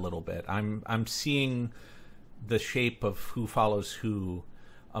Twitter a little bit. I'm seeing the shape of who follows who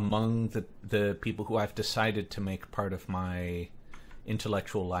among the people who I've decided to make part of my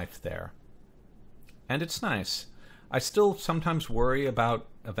intellectual life there. And it's nice. I still sometimes worry about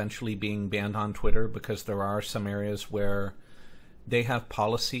eventually being banned on Twitter, because there are some areas where they have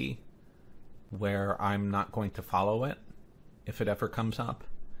policy where I'm not going to follow it if it ever comes up.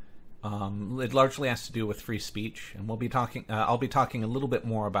 It largely has to do with free speech, and I'll be talking a little bit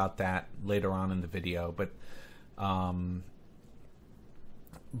more about that later on in the video.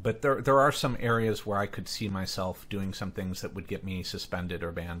 But there are some areas where I could see myself doing some things that would get me suspended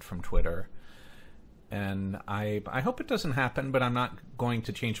or banned from Twitter. And I hope it doesn't happen, but I'm not going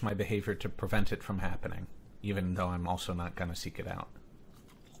to change my behavior to prevent it from happening, even though I'm also not going to seek it out.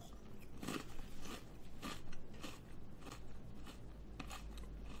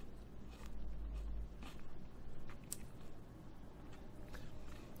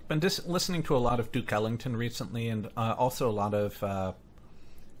 Been listening to a lot of Duke Ellington recently, and also a lot of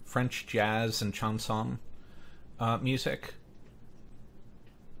French jazz and chanson music.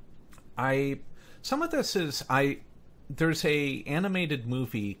 Some of this is there's a animated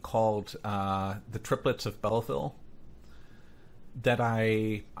movie called The Triplets of Belleville that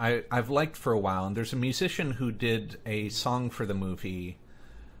I've liked for a while, and there's a musician who did a song for the movie,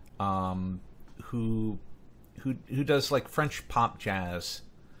 who does like French pop jazz.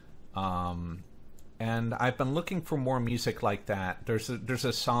 And I've been looking for more music like that. There's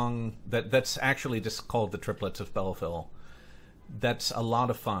a song that's actually just called The Triplets of Belleville. That's a lot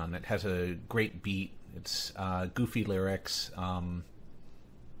of fun. It has a great beat. It's goofy lyrics.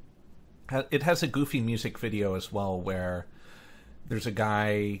 It has a goofy music video as well, where there's a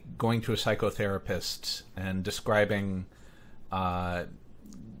guy going to a psychotherapist and describing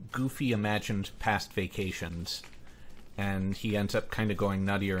goofy imagined past vacations. And he ends up kind of going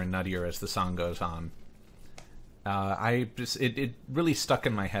nuttier and nuttier as the song goes on. It really stuck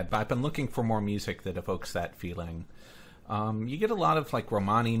in my head, but I've been looking for more music that evokes that feeling. You get a lot of like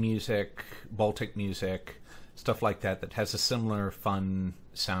Romani music, Baltic music, stuff like that has a similar fun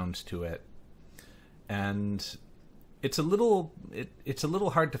sound to it. And it's a little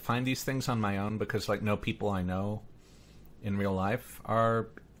hard to find these things on my own, because like no people I know in real life are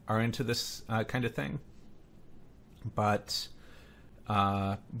into this kind of thing. But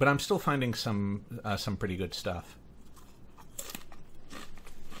I'm still finding some pretty good stuff,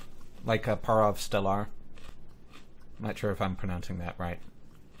 like Parov Stellar. I'm not sure if I'm pronouncing that right.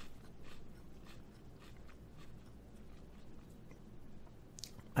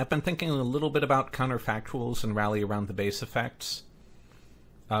 I've been thinking a little bit about counterfactuals and rally around the base effects,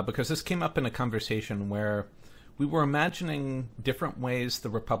 because this came up in a conversation where we were imagining different ways the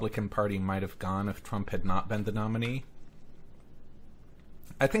Republican Party might have gone if Trump had not been the nominee.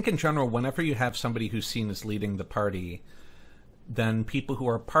 I think in general, whenever you have somebody who's seen as leading the party, then people who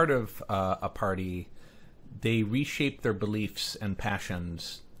are part of a party, they reshape their beliefs and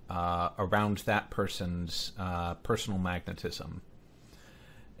passions around that person's personal magnetism.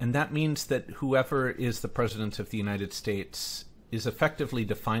 And that means that whoever is the president of the United States is effectively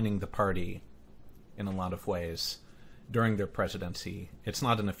defining the party in a lot of ways during their presidency. It's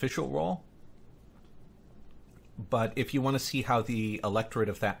not an official role, but if you want to see how the electorate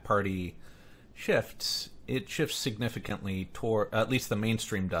of that party shifts, it shifts significantly toward, at least the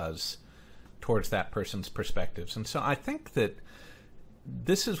mainstream does, towards that person's perspectives. And so I think that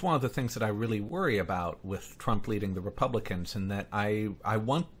this is one of the things that I really worry about with Trump leading the Republicans, and that I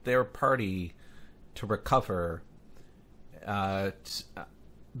want their party to recover,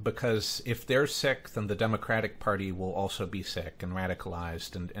 because if they're sick, then the Democratic Party will also be sick and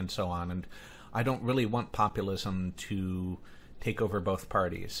radicalized and so on. And I don't really want populism to take over both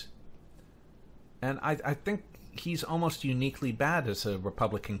parties. And I think he's almost uniquely bad as a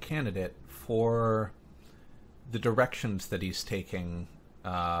Republican candidate for the directions that he's taking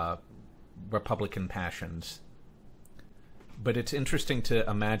Republican passions. But it's interesting to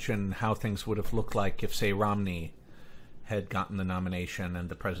imagine how things would have looked like if, say, Romney had gotten the nomination and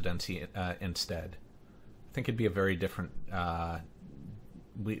the presidency instead. I think it'd be a very different... the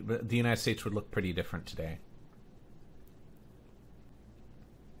United States would look pretty different today.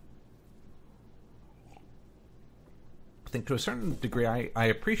 I think to a certain degree, I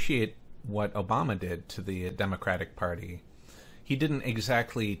appreciate what Obama did to the Democratic Party. He didn't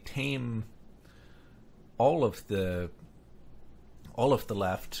exactly tame all of the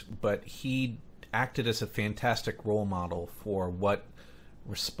left, but he acted as a fantastic role model for what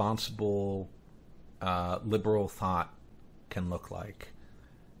responsible liberal thought can look like.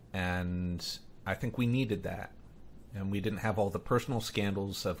 And I think we needed that. And we didn't have all the personal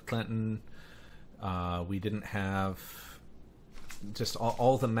scandals of Clinton. We didn't have just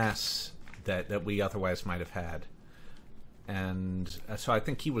all the mess that we otherwise might have had. And so I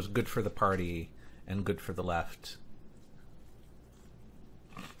think he was good for the party and good for the left.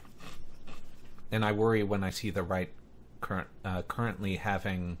 And I worry when I see the right currently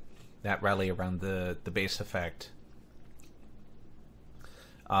having that rally around the base effect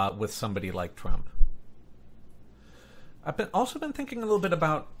with somebody like Trump. I've also been thinking a little bit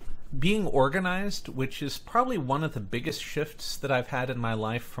about being organized, which is probably one of the biggest shifts that I've had in my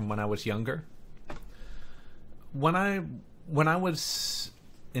life from when I was younger. When I was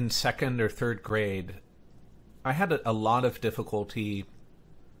in second or third grade, I had a lot of difficulty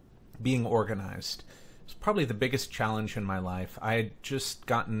being organized. It's probably the biggest challenge in my life. I had just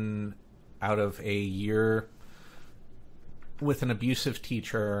gotten out of a year with an abusive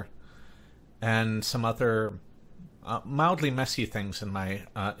teacher and some other mildly messy things in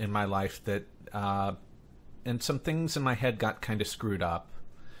my life that and some things in my head got kind of screwed up.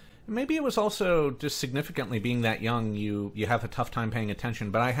 And maybe it was also just significantly being that young, you have a tough time paying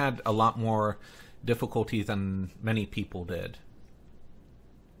attention, but I had a lot more difficulty than many people did.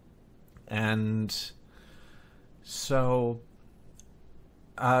 And so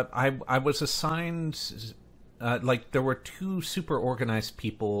I was assigned, like there were two super organized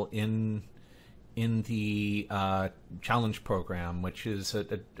people in the challenge program, which is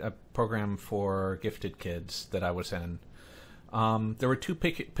a program for gifted kids that I was in. There were two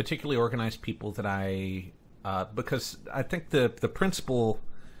particularly organized people that because I think the principal,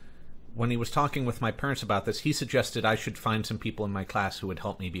 when he was talking with my parents about this, he suggested I should find some people in my class who would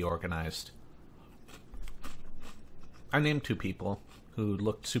help me be organized. I named two people who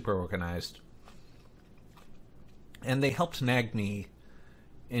looked super organized. And they helped nag me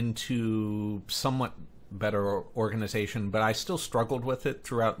into somewhat better organization, but I still struggled with it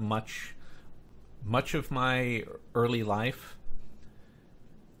throughout much of my early life.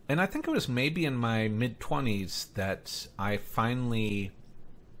 And I think it was maybe in my mid-20s that I finally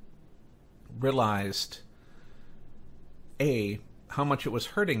realized, A, how much it was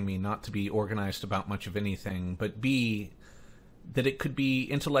hurting me not to be organized about much of anything, but B, that it could be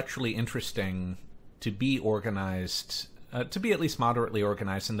intellectually interesting to be organized, to be at least moderately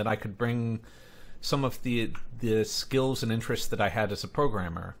organized, and that I could bring some of the skills and interests that I had as a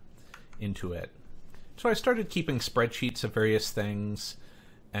programmer into it. So I started keeping spreadsheets of various things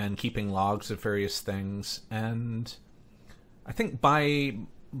and keeping logs of various things, and I think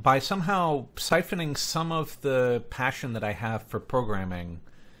by somehow siphoning some of the passion that I have for programming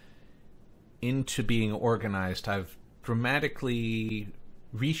into being organized, I've dramatically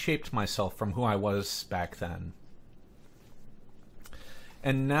reshaped myself from who I was back then.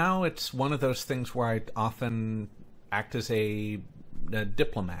 And now it's one of those things where I often act as a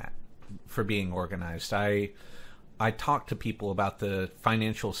diplomat for being organized. I talk to people about the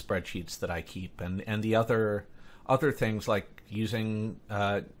financial spreadsheets that I keep and the other things like using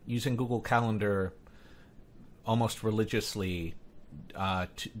Google Calendar almost religiously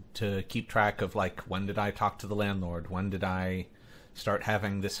to keep track of, like, when did I talk to the landlord? When did I start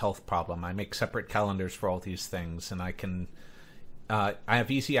having this health problem? I make separate calendars for all these things, and I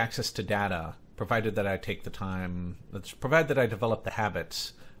have easy access to data, provided that I take the time, provided that I develop the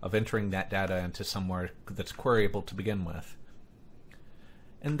habits of entering that data into somewhere that's queryable to begin with.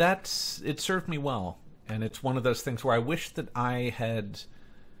 And it served me well. And it's one of those things where I wish that I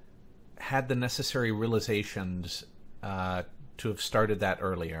had the necessary realizations to have started that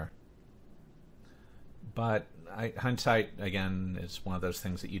earlier. But hindsight, again, is one of those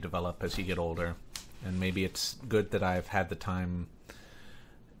things that you develop as you get older. And maybe it's good that I've had the time.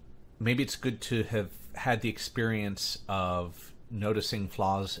 Maybe it's good to have had the experience of noticing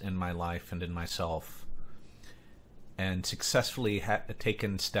flaws in my life and in myself, and successfully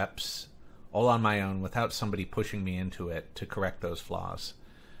taken steps all on my own without somebody pushing me into it to correct those flaws.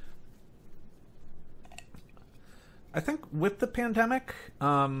 I think with the pandemic,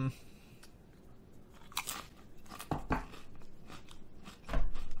 I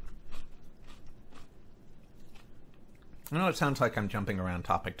know it sounds like I'm jumping around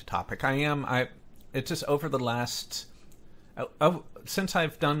topic to topic. I am. It's just over the last... since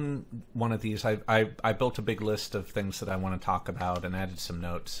I've done one of these, I built a big list of things that I want to talk about and added some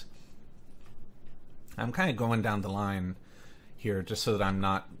notes. I'm kind of going down the line here just so that I'm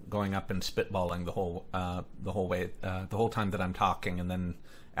not going up and spitballing the whole time that I'm talking, and then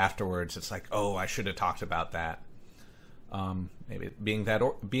afterwards it's like, oh, I should have talked about that. Maybe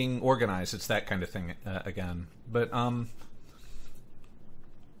being organized, it's that kind of thing again. But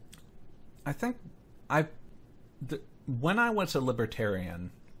I think when I was a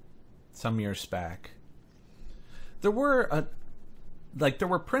libertarian some years back, there were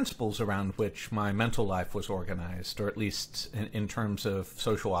principles around which my mental life was organized, or at least in terms of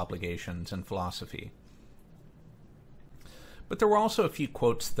social obligations and philosophy. But there were also a few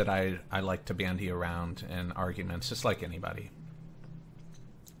quotes that I like to bandy around in arguments, just like anybody.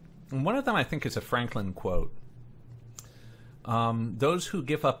 And one of them I think is a Franklin quote. Those who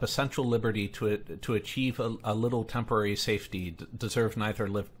give up essential liberty to achieve a little temporary safety deserve neither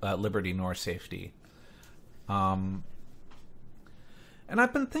liberty nor safety. And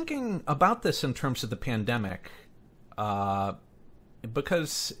I've been thinking about this in terms of the pandemic,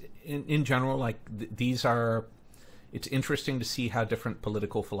 because in general, like it's interesting to see how different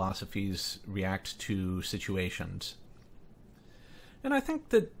political philosophies react to situations. And I think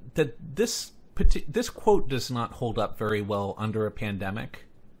that this quote does not hold up very well under a pandemic,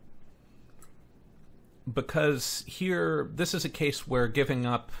 because here, this is a case where giving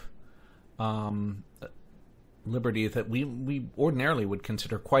up liberty that we ordinarily would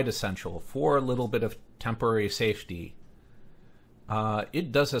consider quite essential for a little bit of temporary safety,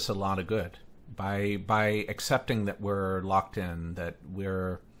 it does us a lot of good by accepting that we're locked in, that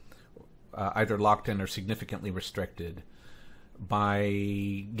we're either locked in or significantly restricted,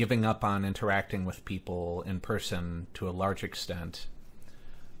 by giving up on interacting with people in person to a large extent.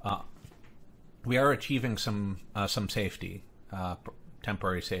 We are achieving some safety,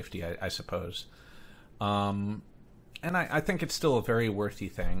 temporary safety, I suppose. And I think it's still a very worthy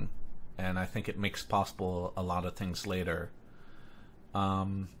thing, and I think it makes possible a lot of things later.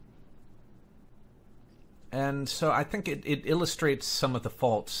 And so I think it illustrates some of the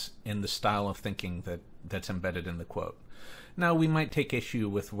faults in the style of thinking that's embedded in the quote. Now, we might take issue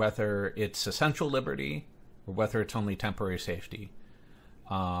with whether it's essential liberty or whether it's only temporary safety.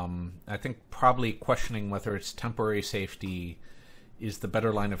 I think probably questioning whether it's temporary safety is the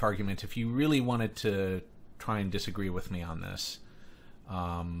better line of argument if you really wanted to try and disagree with me on this.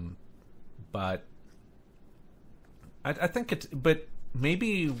 But I think but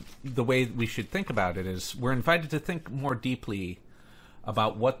maybe the way we should think about it is we're invited to think more deeply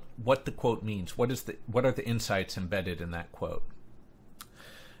about what the quote means. What are the insights embedded in that quote?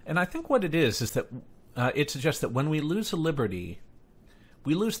 And I think what it is that it suggests that when we lose a liberty,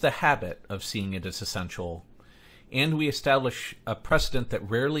 we lose the habit of seeing it as essential, and we establish a precedent that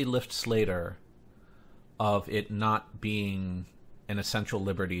rarely lifts later of it not being an essential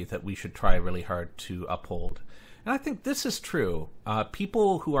liberty that we should try really hard to uphold. And I think this is true.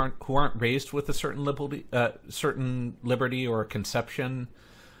 People who aren't raised with a certain liberty or a conception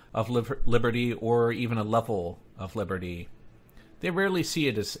of liberty or even a level of liberty, they rarely see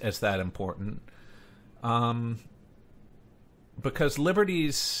it as that important. Because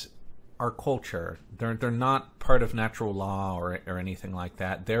liberties are culture. They're not part of natural law or anything like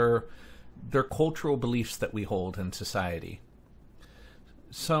that. They're cultural beliefs that we hold in society.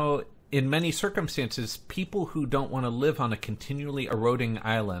 So in many circumstances, people who don't want to live on a continually eroding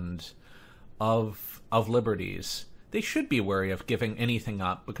island of liberties, they should be wary of giving anything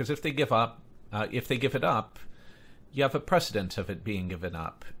up, because if they give it up, you have a precedent of it being given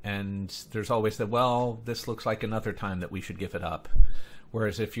up, and there's always this looks like another time that we should give it up.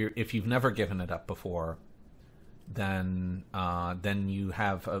 Whereas if you've never given it up before, then you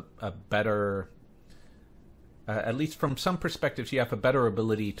have a better, at least from some perspectives, you have a better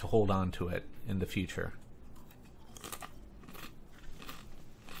ability to hold on to it in the future.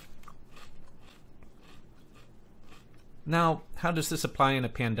 Now, how does this apply in a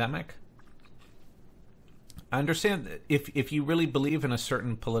pandemic? I understand that if you really believe in a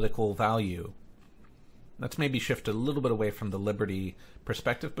certain political value, let's maybe shift a little bit away from the liberty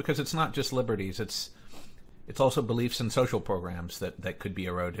perspective, because it's not just liberties, it's also beliefs in social programs that could be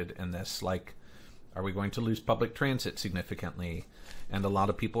eroded in this, like Are we going to lose public transit significantly? And a lot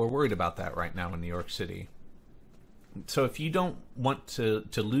of people are worried about that right now in New York City. So if you don't want to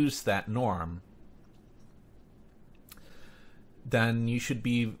lose that norm, then you should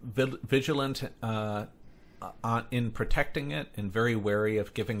be vigilant in protecting it and very wary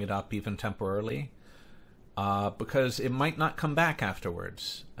of giving it up even temporarily, because it might not come back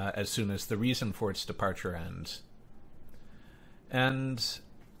afterwards as soon as the reason for its departure ends. And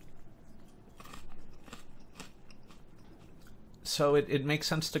so it makes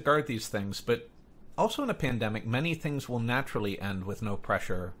sense to guard these things, but also in a pandemic, many things will naturally end with no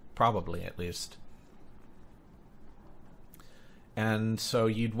pressure, probably at least. And so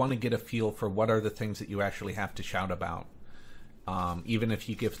you'd want to get a feel for what are the things that you actually have to shout about, even if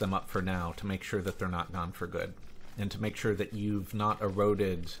you give them up for now, to make sure that they're not gone for good, and to make sure that you've not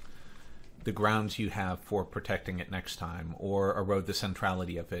eroded the grounds you have for protecting it next time, or erode the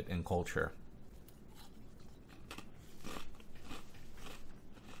centrality of it in culture.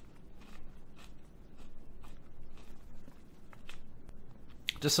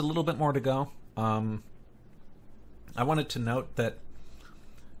 Just a little bit more to go. I wanted to note that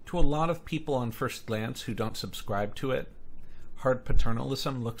to a lot of people on first glance who don't subscribe to it, hard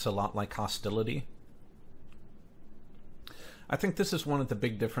paternalism looks a lot like hostility. I think this is one of the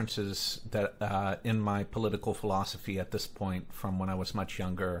big differences that in my political philosophy at this point from when I was much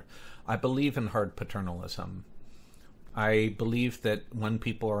younger. I believe in hard paternalism. I believe that when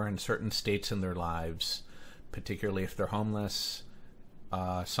people are in certain states in their lives, particularly if they're homeless,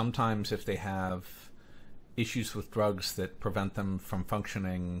 sometimes if they have issues with drugs that prevent them from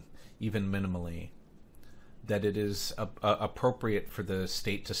functioning even minimally, that it is appropriate for the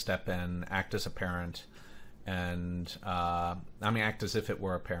state to step in, act as a parent, and act as if it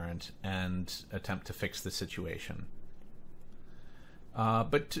were a parent, and attempt to fix the situation.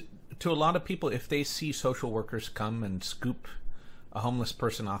 But to a lot of people, if they see social workers come and scoop a homeless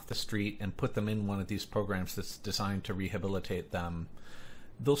person off the street and put them in one of these programs that's designed to rehabilitate them,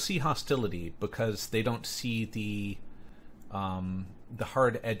 they'll see hostility because they don't see the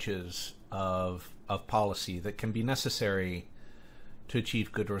hard edges of policy that can be necessary to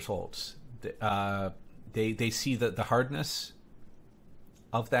achieve good results. They see the hardness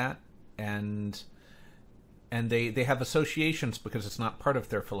of that, and they have associations, because it's not part of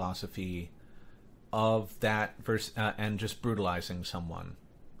their philosophy, of that and just brutalizing someone.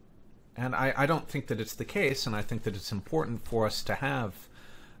 And I don't think that it's the case, and I think that it's important for us to have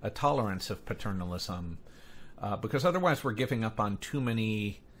a tolerance of paternalism, because otherwise we're giving up on too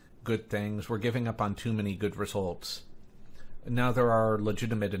many good things, we're giving up on too many good results. Now there are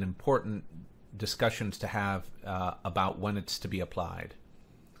legitimate and important discussions to have about when it's to be applied.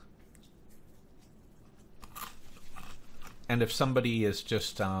 And if somebody is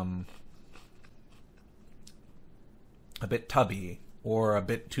just a bit tubby or a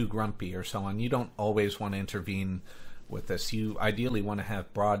bit too grumpy or so on, you don't always want to intervene with this. You ideally want to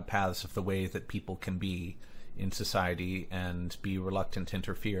have broad paths of the way that people can be in society and be reluctant to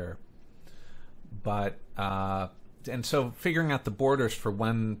interfere. But and so figuring out the borders for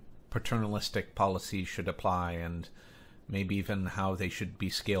when paternalistic policies should apply, and maybe even how they should be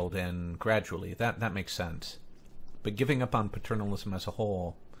scaled in gradually, that makes sense. But giving up on paternalism as a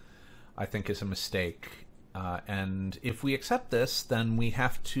whole, I think, is a mistake. And if we accept this, then we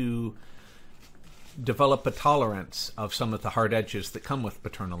have to develop a tolerance of some of the hard edges that come with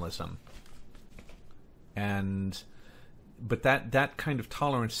paternalism. But that kind of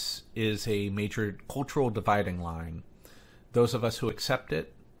tolerance is a major cultural dividing line. Those of us who accept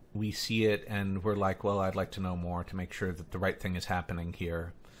it, we see it and we're like, well, I'd like to know more to make sure that the right thing is happening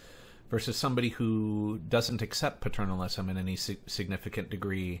here. Versus somebody who doesn't accept paternalism in any significant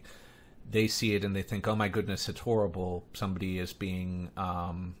degree, they see it and they think, oh my goodness, it's horrible. Somebody is being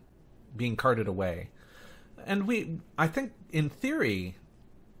carted away. And I think in theory,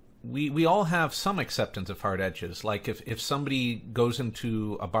 we all have some acceptance of hard edges. Like if somebody goes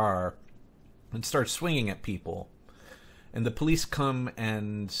into a bar and starts swinging at people, and the police come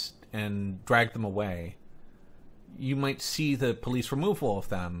and drag them away, you might see the police removal of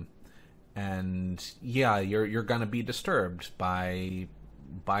them, and yeah, you're going to be disturbed by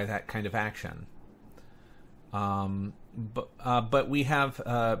that kind of action. But we have.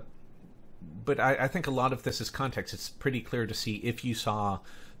 But I think a lot of this is context. It's pretty clear to see if you saw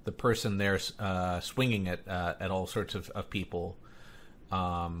the person there swinging at all sorts of people,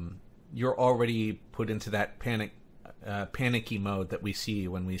 you're already put into that panicky mode that we see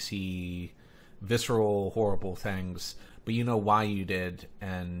when we see visceral, horrible things. But you know why you did,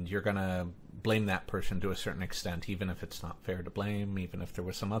 and you're going to blame that person to a certain extent, even if it's not fair to blame, even if there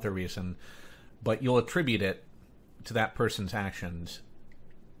was some other reason. but you'll attribute it to that person's actions.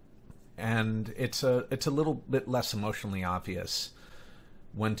 And it's a little bit less emotionally obvious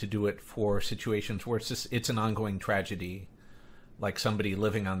when to do it for situations where it's an ongoing tragedy, like somebody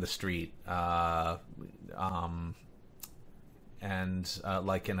living on the street, and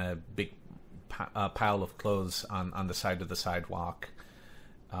like in a big pile of clothes on the side of the sidewalk,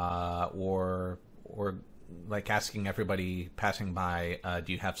 or like asking everybody passing by,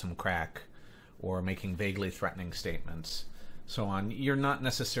 do you have some crack, or making vaguely threatening statements, so on. You're not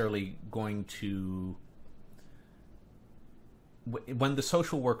necessarily going to, when the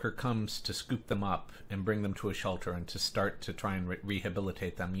social worker comes to scoop them up and bring them to a shelter and to start to try and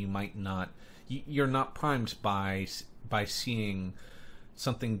rehabilitate them, you're not primed by seeing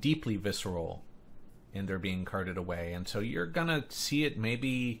something deeply visceral in their being carted away. And so you're gonna see it,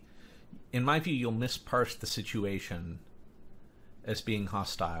 maybe, in my view, you'll misparse the situation as being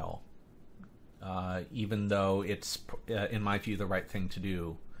hostile, even though it's, in my view, the right thing to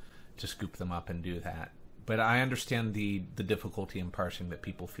do to scoop them up and do that. But I understand the difficulty in parsing that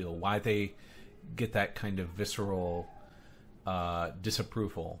people feel, why they get that kind of visceral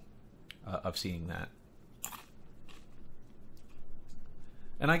disapproval of seeing that.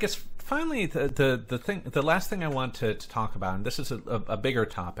 And I guess finally, the last thing I want to talk about, and this is a bigger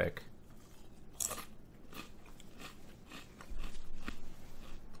topic,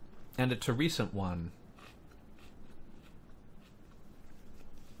 and it's a recent one.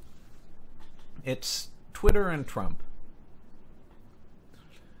 It's Twitter and Trump.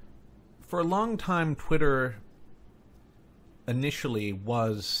 For a long time, Twitter initially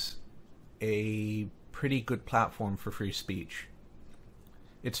was a pretty good platform for free speech.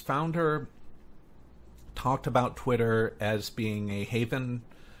 Its founder talked about Twitter as being a haven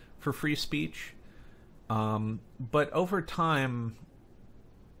for free speech, but over time,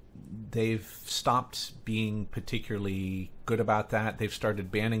 they've stopped being particularly good about that. They've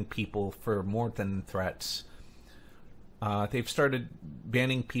started banning people for more than threats. They've started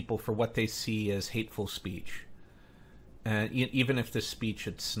banning people for what they see as hateful speech. And even if this speech,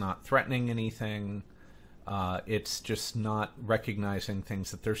 it's not threatening anything, it's just not recognizing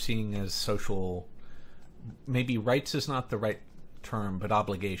things that they're seeing as social, maybe rights is not the right term, but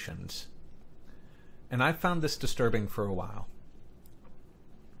obligations. And I found this disturbing for a while.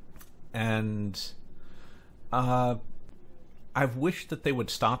 And I've wished that they would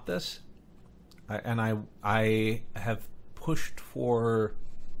stop this, and I have pushed for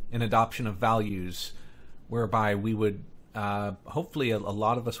an adoption of values whereby we would, hopefully a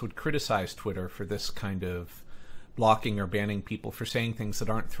lot of us would criticize Twitter for this kind of blocking or banning people for saying things that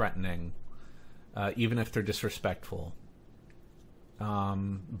aren't threatening, even if they're disrespectful.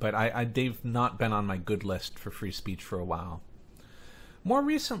 But they've not been on my good list for free speech for a while. More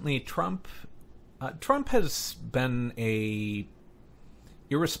recently, Trump has been a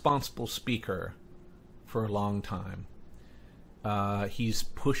irresponsible speaker for a long time. He's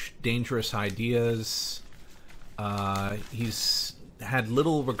pushed dangerous ideas. He's had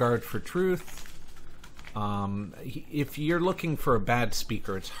little regard for truth. If you're looking for a bad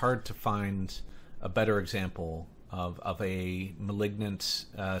speaker, it's hard to find a better example of a malignant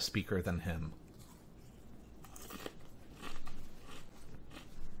speaker than him.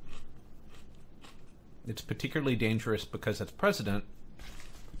 It's particularly dangerous because as president,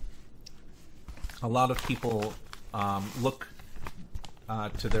 a lot of people look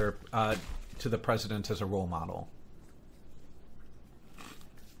to the president as a role model.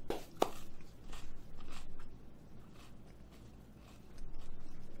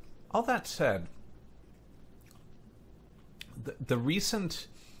 All that said, the recent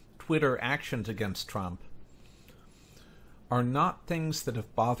Twitter actions against Trump are not things that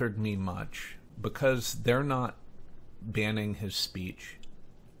have bothered me much, because they're not banning his speech.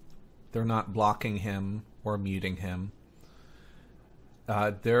 They're not blocking him or muting him.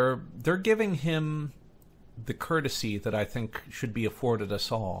 They're giving him the courtesy that I think should be afforded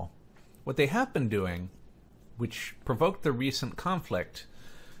us all. What they have been doing, which provoked the recent conflict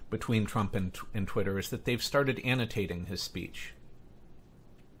between Trump and Twitter, is that they've started annotating his speech.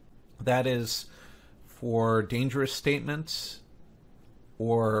 That is, for dangerous statements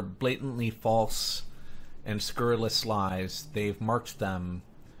or blatantly false and scurrilous lies, they've marked them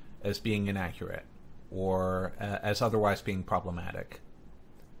as being inaccurate or as otherwise being problematic.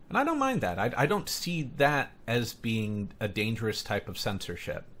 And I don't mind that. I don't see that as being a dangerous type of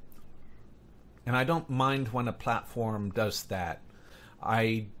censorship. And I don't mind when a platform does that.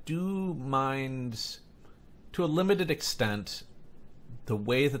 I do mind, to a limited extent, the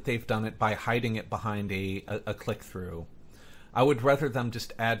way that they've done it by hiding it behind a click-through. I would rather them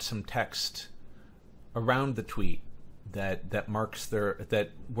just add some text around the tweet that marks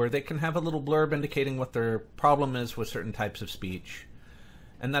where they can have a little blurb indicating what their problem is with certain types of speech,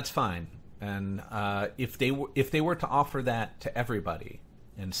 and that's fine. And if they were to offer that to everybody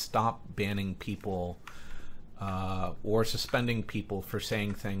and stop banning people or suspending people for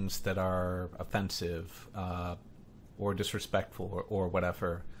saying things that are offensive or disrespectful or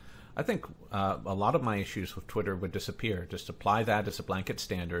whatever, I think a lot of my issues with Twitter would disappear. Just apply that as a blanket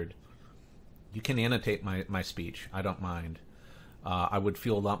standard. You can annotate my speech. I don't mind. I would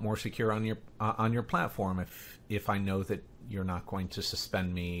feel a lot more secure on your platform if I know that you're not going to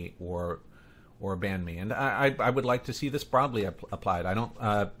suspend me or ban me. And I would like to see this broadly applied.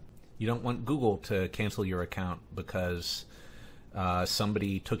 You don't want Google to cancel your account because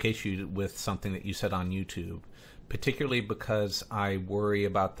somebody took issue with something that you said on YouTube. Particularly because I worry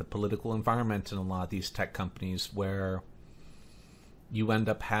about the political environment in a lot of these tech companies, where you end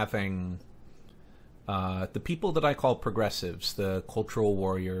up having the people that I call progressives, the cultural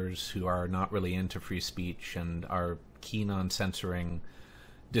warriors who are not really into free speech and are keen on censoring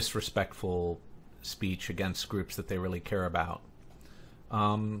disrespectful speech against groups that they really care about.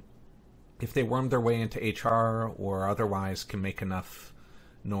 If they worm their way into HR or otherwise can make enough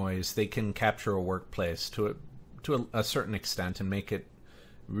noise, they can capture a workplace to a certain extent and make it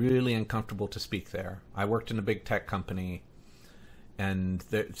really uncomfortable to speak there. I worked in a big tech company, and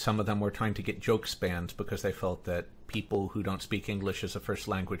some of them were trying to get jokes banned because they felt that people who don't speak English as a first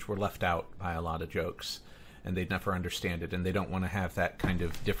language were left out by a lot of jokes, and they'd never understand it, and they don't want to have that kind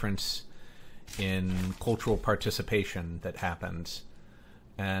of difference in cultural participation that happens.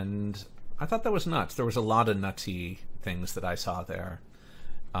 And I thought that was nuts. There was a lot of nutsy things that I saw there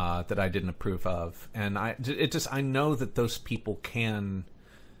that I didn't approve of, and I know that those people can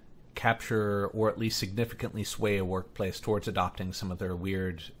capture or at least significantly sway a workplace towards adopting some of their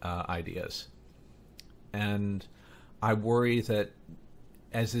weird ideas. And I worry that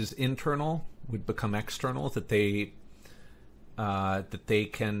as is internal would become external, that they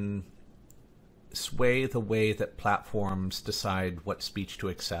can sway the way that platforms decide what speech to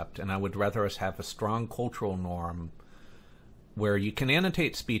accept. And I would rather us have a strong cultural norm where you can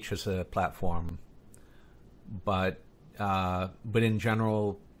annotate speech as a platform, but in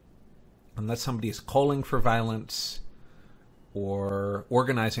general, unless somebody is calling for violence or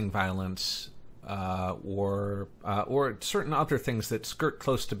organizing violence or certain other things that skirt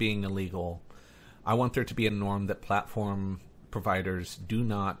close to being illegal, I want there to be a norm that platform providers do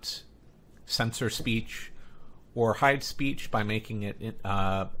not censor speech or hide speech by making it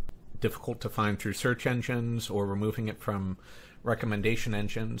difficult to find through search engines or removing it from recommendation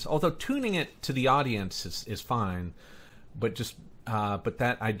engines. Although tuning it to the audience is fine, but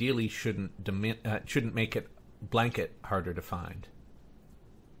that ideally shouldn't make it blanket harder to find.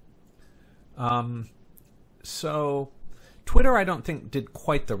 So Twitter, I don't think, did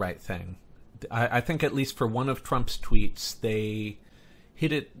quite the right thing. I think at least for one of Trump's tweets, they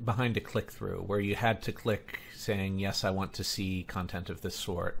hid it behind a click-through where you had to click saying, yes, I want to see content of this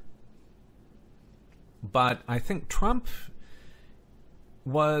sort. But I think Trump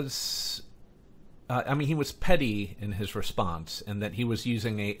was... he was petty in his response, and that he was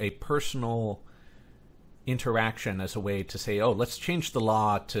using a personal interaction as a way to say, oh, let's change the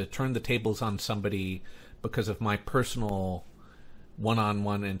law to turn the tables on somebody because of my personal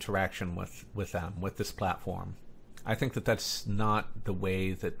one-on-one interaction with them, with this platform. I think that that's not the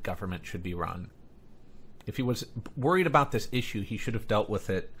way that government should be run. If he was worried about this issue, he should have dealt with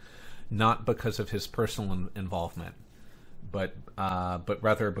it not because of his personal involvement, but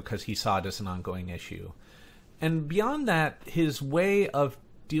rather because he saw it as an ongoing issue. And beyond that, his way of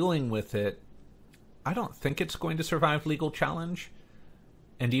dealing with it, I don't think it's going to survive legal challenge.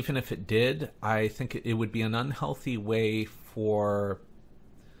 And even if it did, I think it would be an unhealthy way for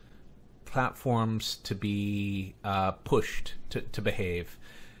platforms to be pushed to behave.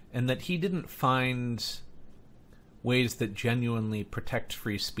 And that he didn't find ways that genuinely protect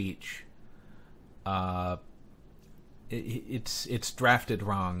free speech. It's drafted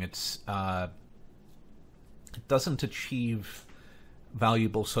wrong. It doesn't achieve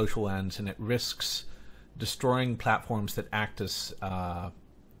valuable social ends, and it risks destroying platforms that act as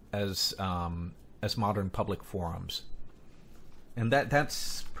modern public forums, and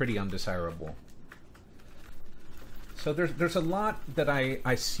that's pretty undesirable. So there's a lot that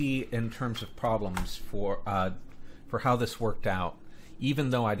I see in terms of problems for how this worked out, even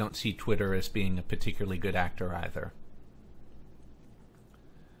though I don't see Twitter as being a particularly good actor either.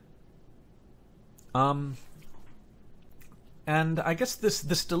 And I guess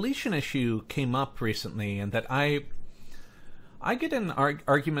this deletion issue came up recently, and that I I get in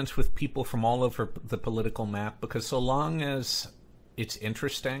arguments with people from all over the political map because so long as it's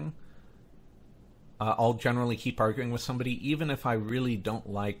interesting, I'll generally keep arguing with somebody, even if I really don't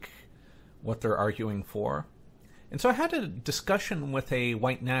like what they're arguing for. And so I had a discussion with a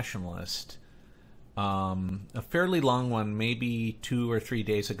white nationalist, a fairly long one, maybe 2 or 3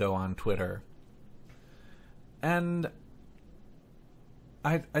 days ago on Twitter. And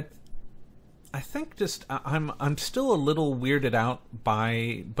I think just I'm still a little weirded out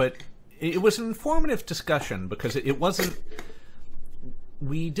by, but it was an informative discussion because it wasn't.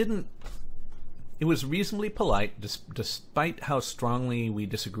 It was reasonably polite, despite how strongly we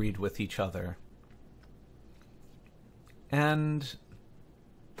disagreed with each other. And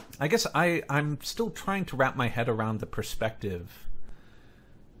I guess I'm still trying to wrap my head around the perspective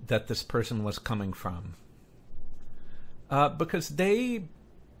that this person was coming from. Because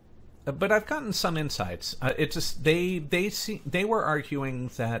but I've gotten some insights. It's just they were arguing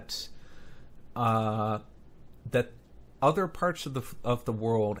that that other parts of the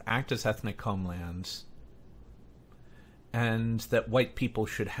world act as ethnic homelands, and that white people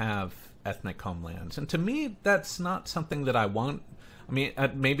should have ethnic homelands. And to me, that's not something that I want. I mean,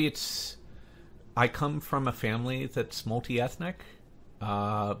 maybe it's I come from a family that's multi-ethnic.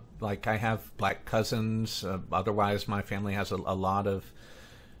 Like I have black cousins. Otherwise, my family has a lot of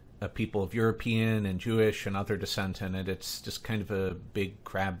people of European and Jewish and other descent in it. It's just kind of a big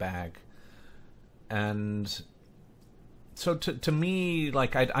crab bag. And so to me,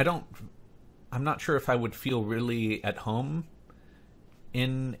 like I'm not sure if I would feel really at home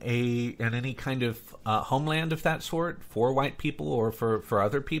in any kind of homeland of that sort for white people or for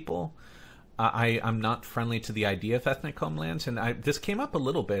other people. I'm not friendly to the idea of ethnic homelands, and this came up a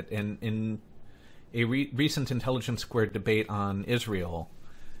little bit in a recent Intelligence Squared debate on Israel,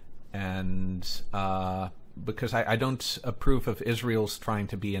 and because I don't approve of Israel's trying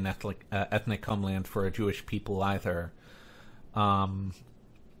to be an ethnic homeland for a Jewish people either. But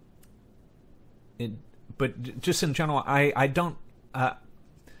just in general, I don't.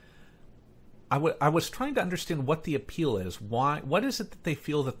 I was trying to understand what the appeal is. What is it that they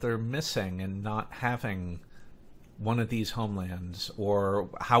feel that they're missing and not having one of these homelands, or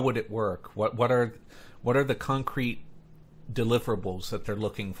how would it work? What are the concrete deliverables that they're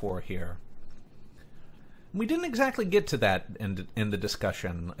looking for here? We didn't exactly get to that in the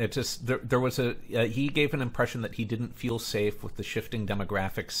discussion. It just there was he gave an impression that he didn't feel safe with the shifting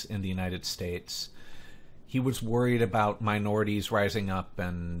demographics in the United States. He was worried about minorities rising up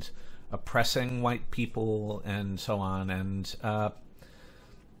and oppressing white people and so on. And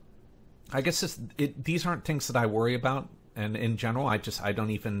I guess these aren't things that I worry about. And in general, I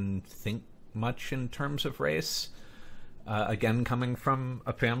don't even think much in terms of race. Again, coming from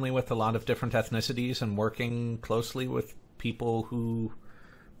a family with a lot of different ethnicities and working closely with people who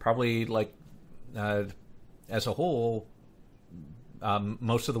probably, like, as a whole,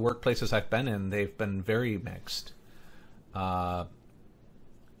 most of the workplaces I've been in, they've been very mixed. And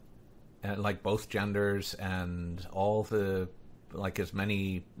like both genders and all the, like, as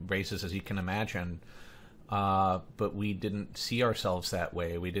many races as you can imagine. But we didn't see ourselves that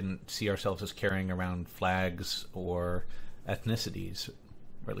way. We didn't see ourselves as carrying around flags or ethnicities,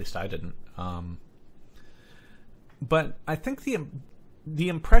 or at least I didn't. But I think the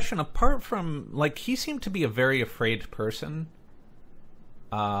impression, apart from, like, he seemed to be a very afraid person.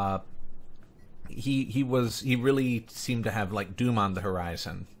 He really seemed to have, like, doom on the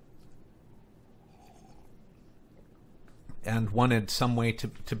horizon, and wanted some way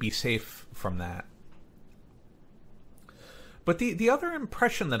to be safe from that. But the other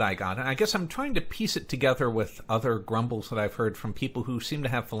impression that I got, and I guess I'm trying to piece it together with other grumbles that I've heard from people who seem to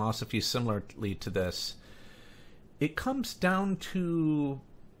have philosophies similarly to this, it comes down to,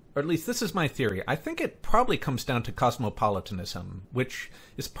 or at least this is my theory, I think it probably comes down to cosmopolitanism, which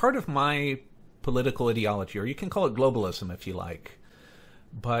is part of my political ideology, or you can call it globalism if you like.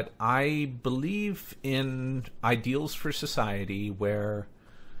 But I believe in ideals for society where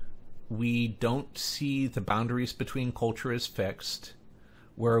we don't see the boundaries between culture as fixed,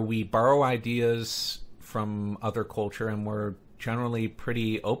 where we borrow ideas from other culture and we're generally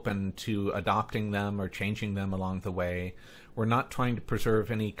pretty open to adopting them or changing them along the way. We're not trying to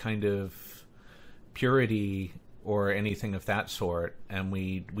preserve any kind of purity or anything of that sort, and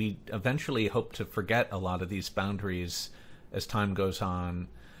we eventually hope to forget a lot of these boundaries as time goes on,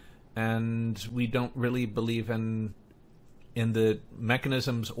 and we don't really believe in the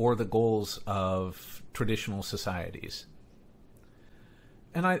mechanisms or the goals of traditional societies.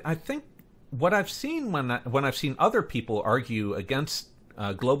 And I think what I've seen when I've seen other people argue against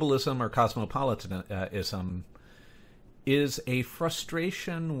globalism or cosmopolitanism is a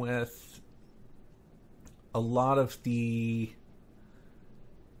frustration with a lot of the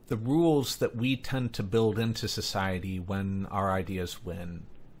rules that we tend to build into society when our ideas win.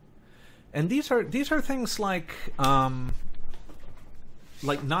 And these are things like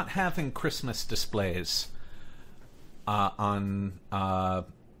not having Christmas displays in the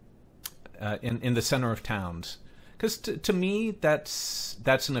center of towns, because to me that's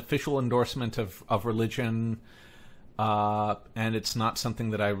an official endorsement of religion, and it's not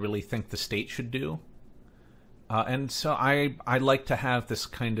something that I really think the state should do. And so I like to have this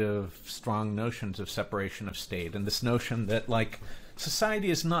kind of strong notions of separation of state, and this notion that, like, society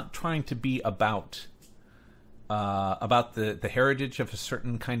is not trying to be about the heritage of a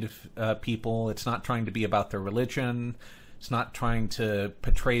certain kind of people. It's not trying to be about their religion. It's not trying to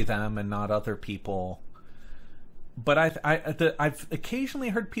portray them and not other people. But I've occasionally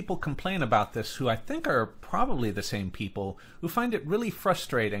heard people complain about this who I think are probably the same people, who find it really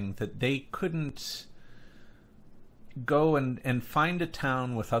frustrating that they couldn't go and find a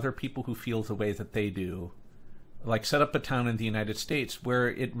town with other people who feel the way that they do. Like, set up a town in the United States where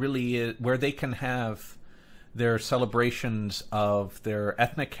it really is, where they can have their celebrations of their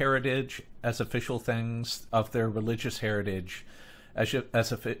ethnic heritage as official things, of their religious heritage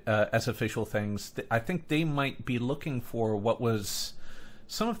as official things. I think they might be looking for what was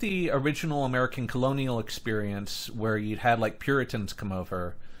some of the original American colonial experience, where you'd had, like, Puritans come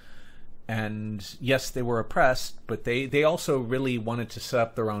over. And yes, they were oppressed, but they also really wanted to set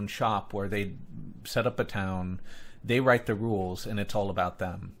up their own shop where they set up a town, they write the rules, and it's all about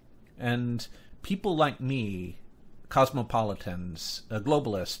them. And people like me, cosmopolitans,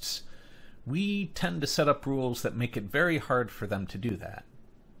 globalists, we tend to set up rules that make it very hard for them to do that.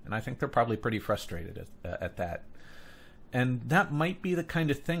 And I think they're probably pretty frustrated at that. And that might be the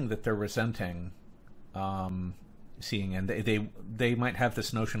kind of thing that they're resenting, seeing, and they might have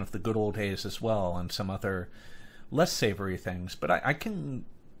this notion of the good old days as well, and some other less savory things. But I can,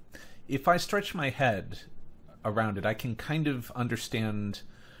 if I stretch my head around it, I can kind of understand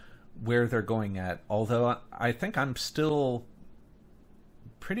where they're going at. Although I think I'm still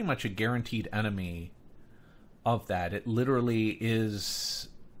pretty much a guaranteed enemy of that. It literally is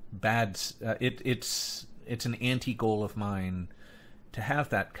bad. It's an anti-goal of mine to have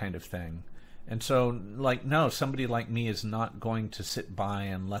that kind of thing. And so, like, no, somebody like me is not going to sit by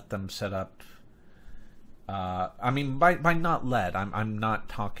and let them set up. I mean, by not let, I'm not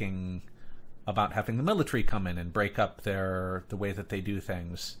talking about having the military come in and break up the way that they do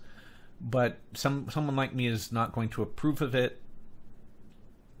things. But someone like me is not going to approve of it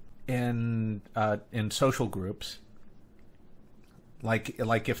in social groups. Like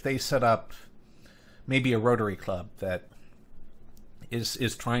if they set up maybe a Rotary Club that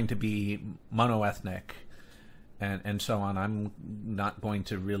is trying to be monoethnic and so on, I'm not going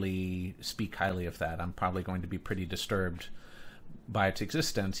to really speak highly of that. I'm probably going to be pretty disturbed by its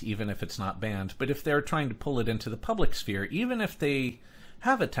existence, even if it's not banned. But if they're trying to pull it into the public sphere, even if they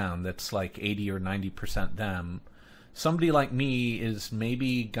have a town that's like 80 or 90% them, somebody like me is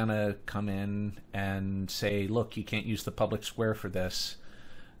maybe gonna come in and say, look, you can't use the public square for this,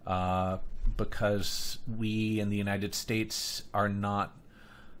 because we in the United States are not,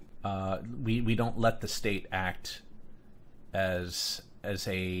 we don't let the state act as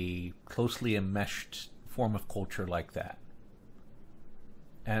a closely enmeshed form of culture like that.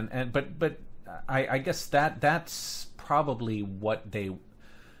 But I guess that's probably what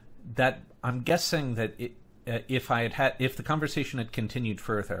I'm guessing that if the conversation had continued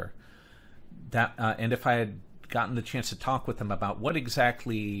further, and if I had gotten the chance to talk with them about what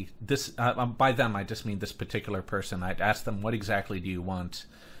exactly this, by them I just mean this particular person, I'd ask them, what exactly do you want?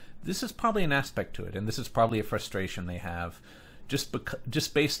 This is probably an aspect to it, and this is probably a frustration they have, just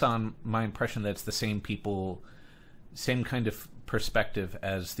based on my impression that it's the same people, same kind of perspective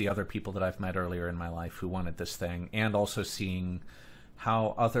as the other people that I've met earlier in my life who wanted this thing, and also seeing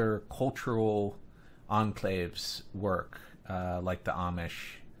how other cultural enclaves work, like the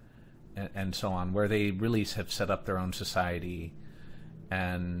Amish and so on, where they really have set up their own society,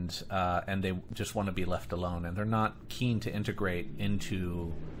 and they just want to be left alone, and they're not keen to integrate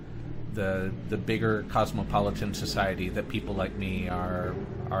into the bigger cosmopolitan society that people like me are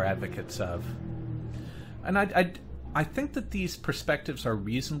advocates of. And I think that these perspectives are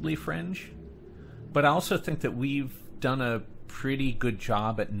reasonably fringe, but I also think that we've done a pretty good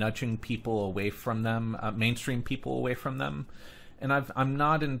job at nudging people away from them, mainstream people away from them. And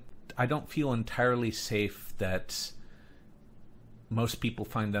I don't feel entirely safe that most people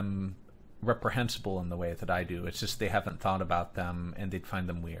find them reprehensible in the way that I do. It's just they haven't thought about them and they'd find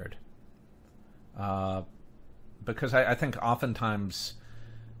them weird. because I think oftentimes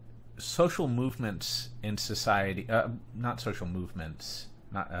social movements in society, not social movements,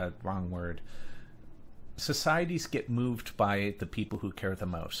 not wrong word. Societies get moved by the people who care the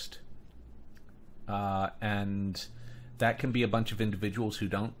most, and that can be a bunch of individuals who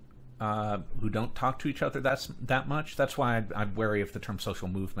don't talk to each other that much. That's why I'm wary of the term social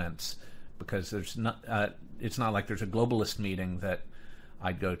movements, because there's not. It's not like there's a globalist meeting that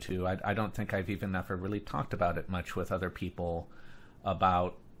I'd go to. I don't think I've even ever really talked about it much with other people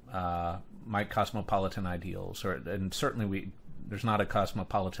about my cosmopolitan ideals, and certainly there's not a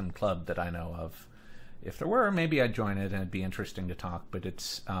cosmopolitan club that I know of. If there were, maybe I'd join it and it'd be interesting to talk. But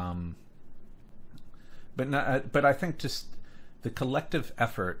it's but I think just the collective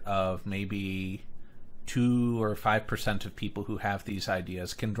effort of maybe 2 or 5% of people who have these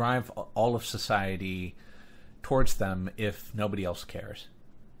ideas can drive all of society towards them if nobody else cares.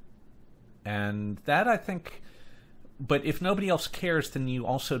 And that, I think, but if nobody else cares, then you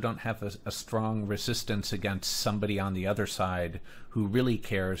also don't have a strong resistance against somebody on the other side who really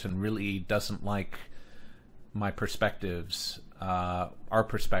cares and really doesn't like my perspectives, our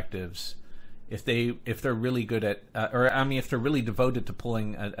perspectives. If they're really good at, if they're really devoted to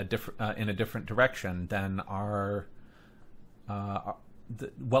pulling a different in a different direction, then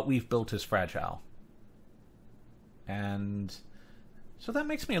what we've built is fragile. And so that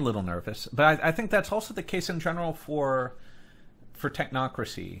makes me a little nervous. But I think that's also the case in general for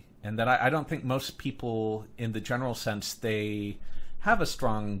technocracy, and that I don't think most people, in the general sense, they have a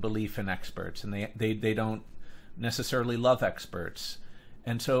strong belief in experts, and they don't necessarily love experts.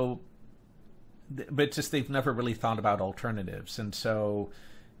 And so, but it's just they've never really thought about alternatives. And so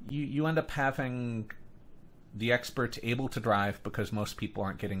you end up having the experts able to drive because most people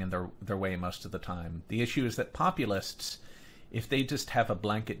aren't getting in their way most of the time. The issue is that populists, if they just have a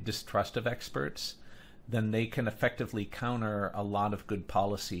blanket distrust of experts, then they can effectively counter a lot of good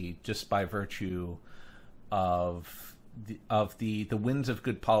policy just by virtue of the winds of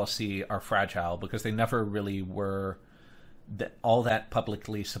good policy are fragile because they never really were all that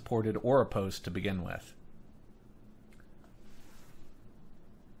publicly supported or opposed to begin with.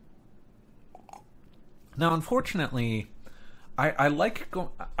 Now, unfortunately, I like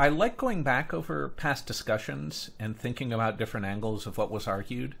going back over past discussions and thinking about different angles of what was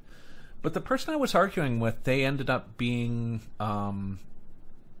argued. But the person I was arguing with, they ended up being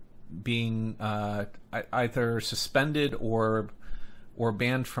either suspended or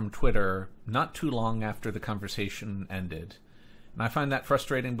banned from Twitter not too long after the conversation ended. And I find that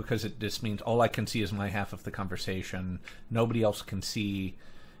frustrating because it just means all I can see is my half of the conversation. Nobody else can see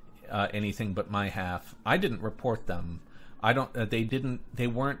anything but my half. I didn't report them. They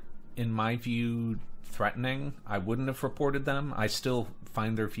weren't, in my view, threatening. I wouldn't have reported them. I still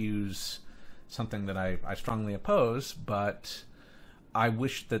find their views something that I strongly oppose, but I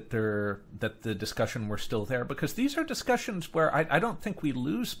wish that the discussion were still there, because these are discussions where I don't think we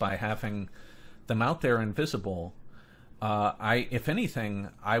lose by having them out there and visible. If anything,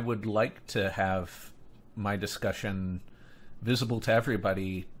 I would like to have my discussion visible to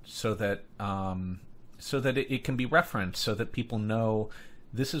everybody so that it can be referenced, so that people know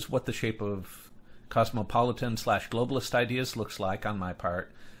this is what the shape of cosmopolitan/globalist ideas looks like on my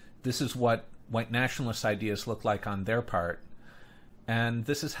part. This is what white nationalist ideas look like on their part. And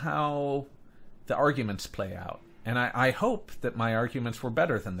this is how the arguments play out. And I hope that my arguments were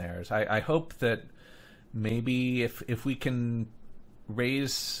better than theirs. I hope that maybe if we can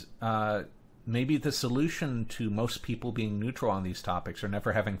raise... maybe the solution to most people being neutral on these topics or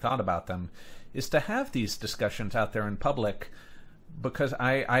never having thought about them is to have these discussions out there in public, because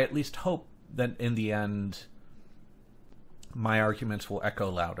I at least hope that in the end my arguments will echo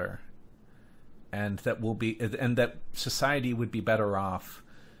louder, and that society would be better off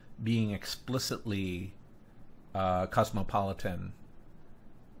being explicitly cosmopolitan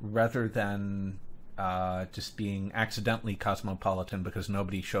rather than just being accidentally cosmopolitan because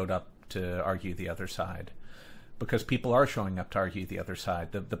nobody showed up to argue the other side. Because people are showing up to argue the other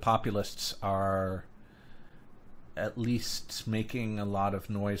side. The populists are at least making a lot of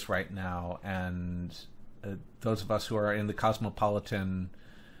noise right now, and those of us who are in the cosmopolitan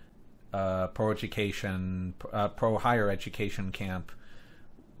pro-education, pro-higher education camp,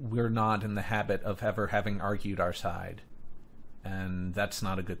 we're not in the habit of ever having argued our side. And that's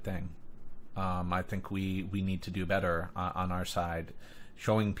not a good thing. I think we need to do better on our side,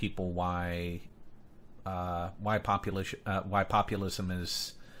 showing people why populism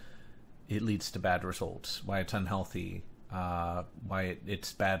leads to bad results, why it's unhealthy, why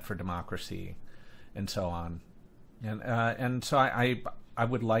it's bad for democracy, and so on. And so I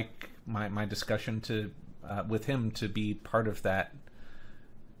would like my discussion to with him to be part of that,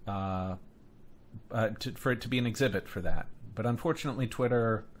 for it to be an exhibit for that. But unfortunately,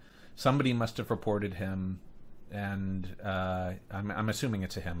 Twitter, somebody must have reported him, and I'm assuming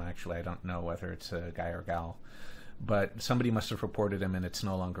it's a him. Actually, I don't know whether it's a guy or gal, but somebody must have reported him, and it's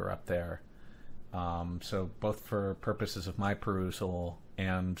no longer up there. So both for purposes of my perusal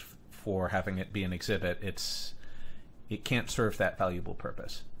and for having it be an exhibit, it can't serve that valuable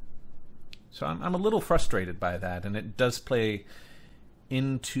purpose. So I'm a little frustrated by that, and it does play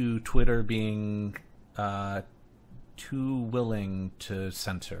into Twitter being too willing to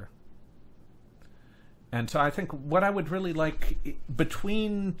censor. And so I think what I would really like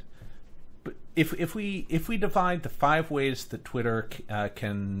between, if we divide the 5 ways that Twitter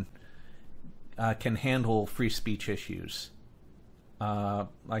can handle free speech issues,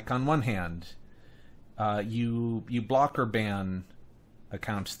 like on one hand, you block or ban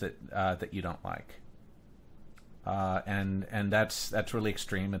accounts that you don't like, and that's really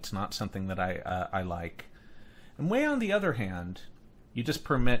extreme. It's not something that I like. And way on the other hand, you just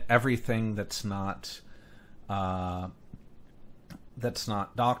permit everything that's not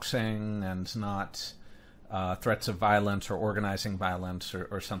doxing and not threats of violence or organizing violence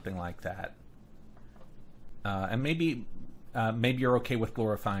or something like that. And maybe you're okay with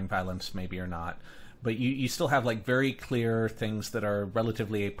glorifying violence, maybe you're not. But you still have like very clear things that are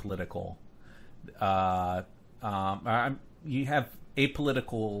relatively apolitical. You have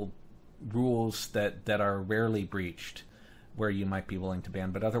apolitical rules that are rarely breached, where you might be willing to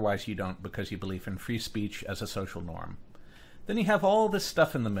ban, but otherwise you don't, because you believe in free speech as a social norm. Then you have all this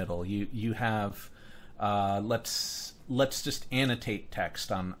stuff in the middle. You have let's just annotate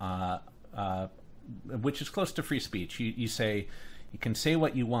text on which is close to free speech. You say, you can say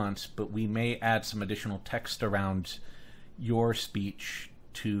what you want, but we may add some additional text around your speech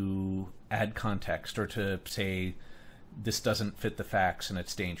to add context, or to say this doesn't fit the facts and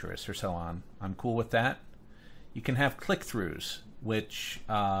it's dangerous, or so on. I'm cool with that. You can have click-throughs, which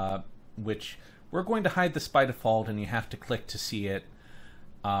we're going to hide this by default, and you have to click to see it.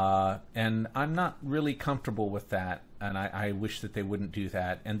 And I'm not really comfortable with that, and I wish that they wouldn't do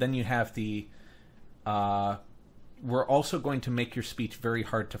that. And then you have the we're also going to make your speech very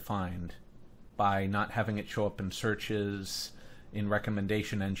hard to find by not having it show up in searches, in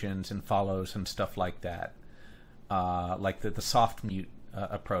recommendation engines, and follows and stuff like that. Like the soft mute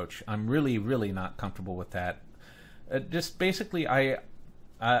approach. I'm really, really not comfortable with that. Just basically,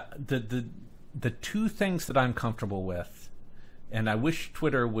 the 2 things that I'm comfortable with, and I wish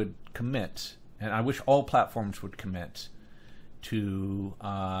Twitter would commit, and I wish all platforms would commit to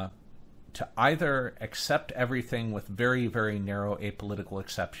either accept everything with very, very narrow apolitical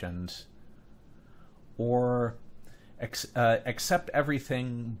exceptions, or accept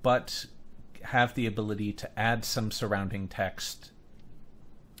everything but have the ability to add some surrounding text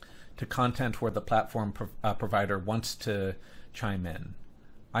to content where the platform provider wants to chime in.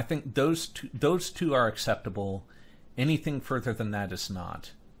 I think those two are acceptable. Anything further than that is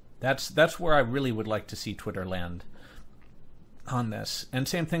not. That's where I really would like to see Twitter land on this. And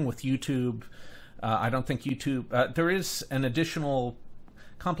same thing with YouTube. I don't think YouTube... there is an additional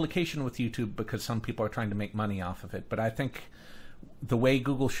complication with YouTube because some people are trying to make money off of it. But I think the way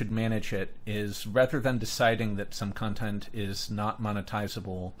Google should manage it is, rather than deciding that some content is not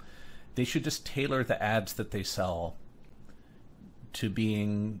monetizable, they should just tailor the ads that they sell to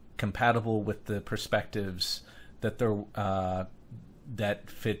being compatible with the perspectives that they're that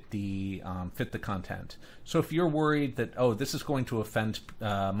fit the content. So if you're worried that, oh, this is going to offend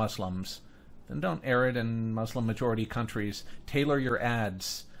Muslims, then don't air it in Muslim majority countries. Tailor your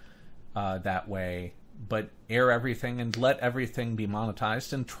ads that way, but air everything and let everything be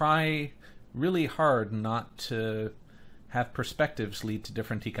monetized, and try really hard not to have perspectives lead to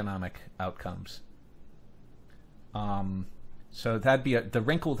different economic outcomes. So that'd be the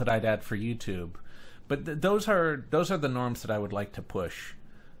wrinkle that I'd add for YouTube. But those are the norms that I would like to push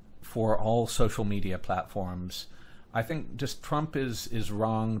for all social media platforms. I think just Trump is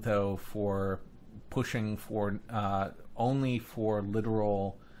wrong, though, for pushing for only for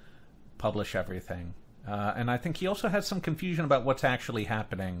literal publish everything. And I think he also has some confusion about what's actually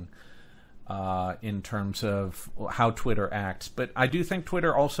happening in terms of how Twitter acts. But I do think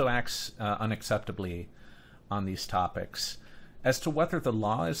Twitter also acts unacceptably on these topics. As to whether the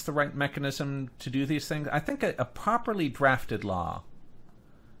law is the right mechanism to do these things, I think a properly drafted law,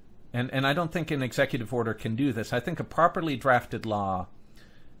 and I don't think an executive order can do this, I think a properly drafted law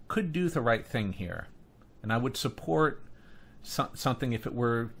could do the right thing here. And I would support something if it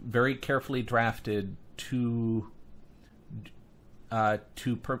were very carefully drafted to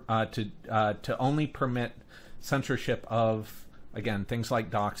to only permit censorship of, again, things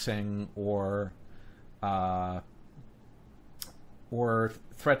like doxing or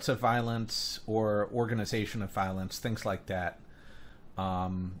threats of violence or organization of violence, things like that.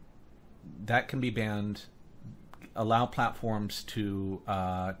 That can be banned. Allow platforms to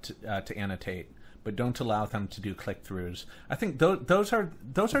annotate, but don't allow them to do click-throughs. I think those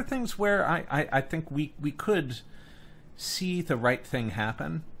are things where I think we could see the right thing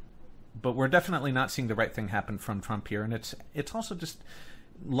happen, but we're definitely not seeing the right thing happen from Trump here. And it's also just,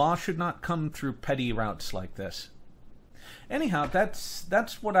 law should not come through petty routes like this. Anyhow, that's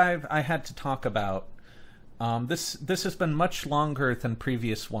what I had to talk about. This has been much longer than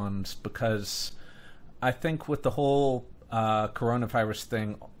previous ones because I think with the whole coronavirus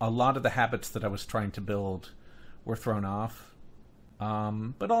thing, a lot of the habits that I was trying to build were thrown off.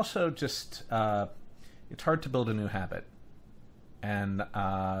 But also just it's hard to build a new habit, and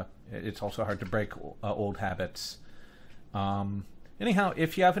it's also hard to break old habits. Anyhow,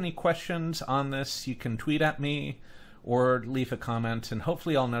 if you have any questions on this, you can tweet at me or leave a comment, and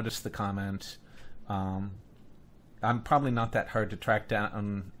hopefully I'll notice the comment. I'm probably not that hard to track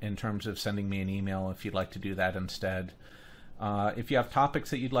down in terms of sending me an email if you'd like to do that instead. If you have topics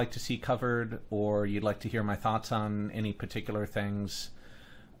that you'd like to see covered, or you'd like to hear my thoughts on any particular things,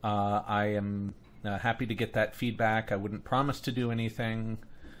 I am happy to get that feedback. I wouldn't promise to do anything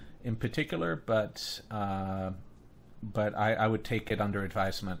in particular, but I would take it under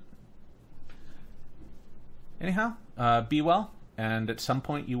advisement. Anyhow, be well, and at some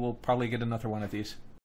point you will probably get another one of these.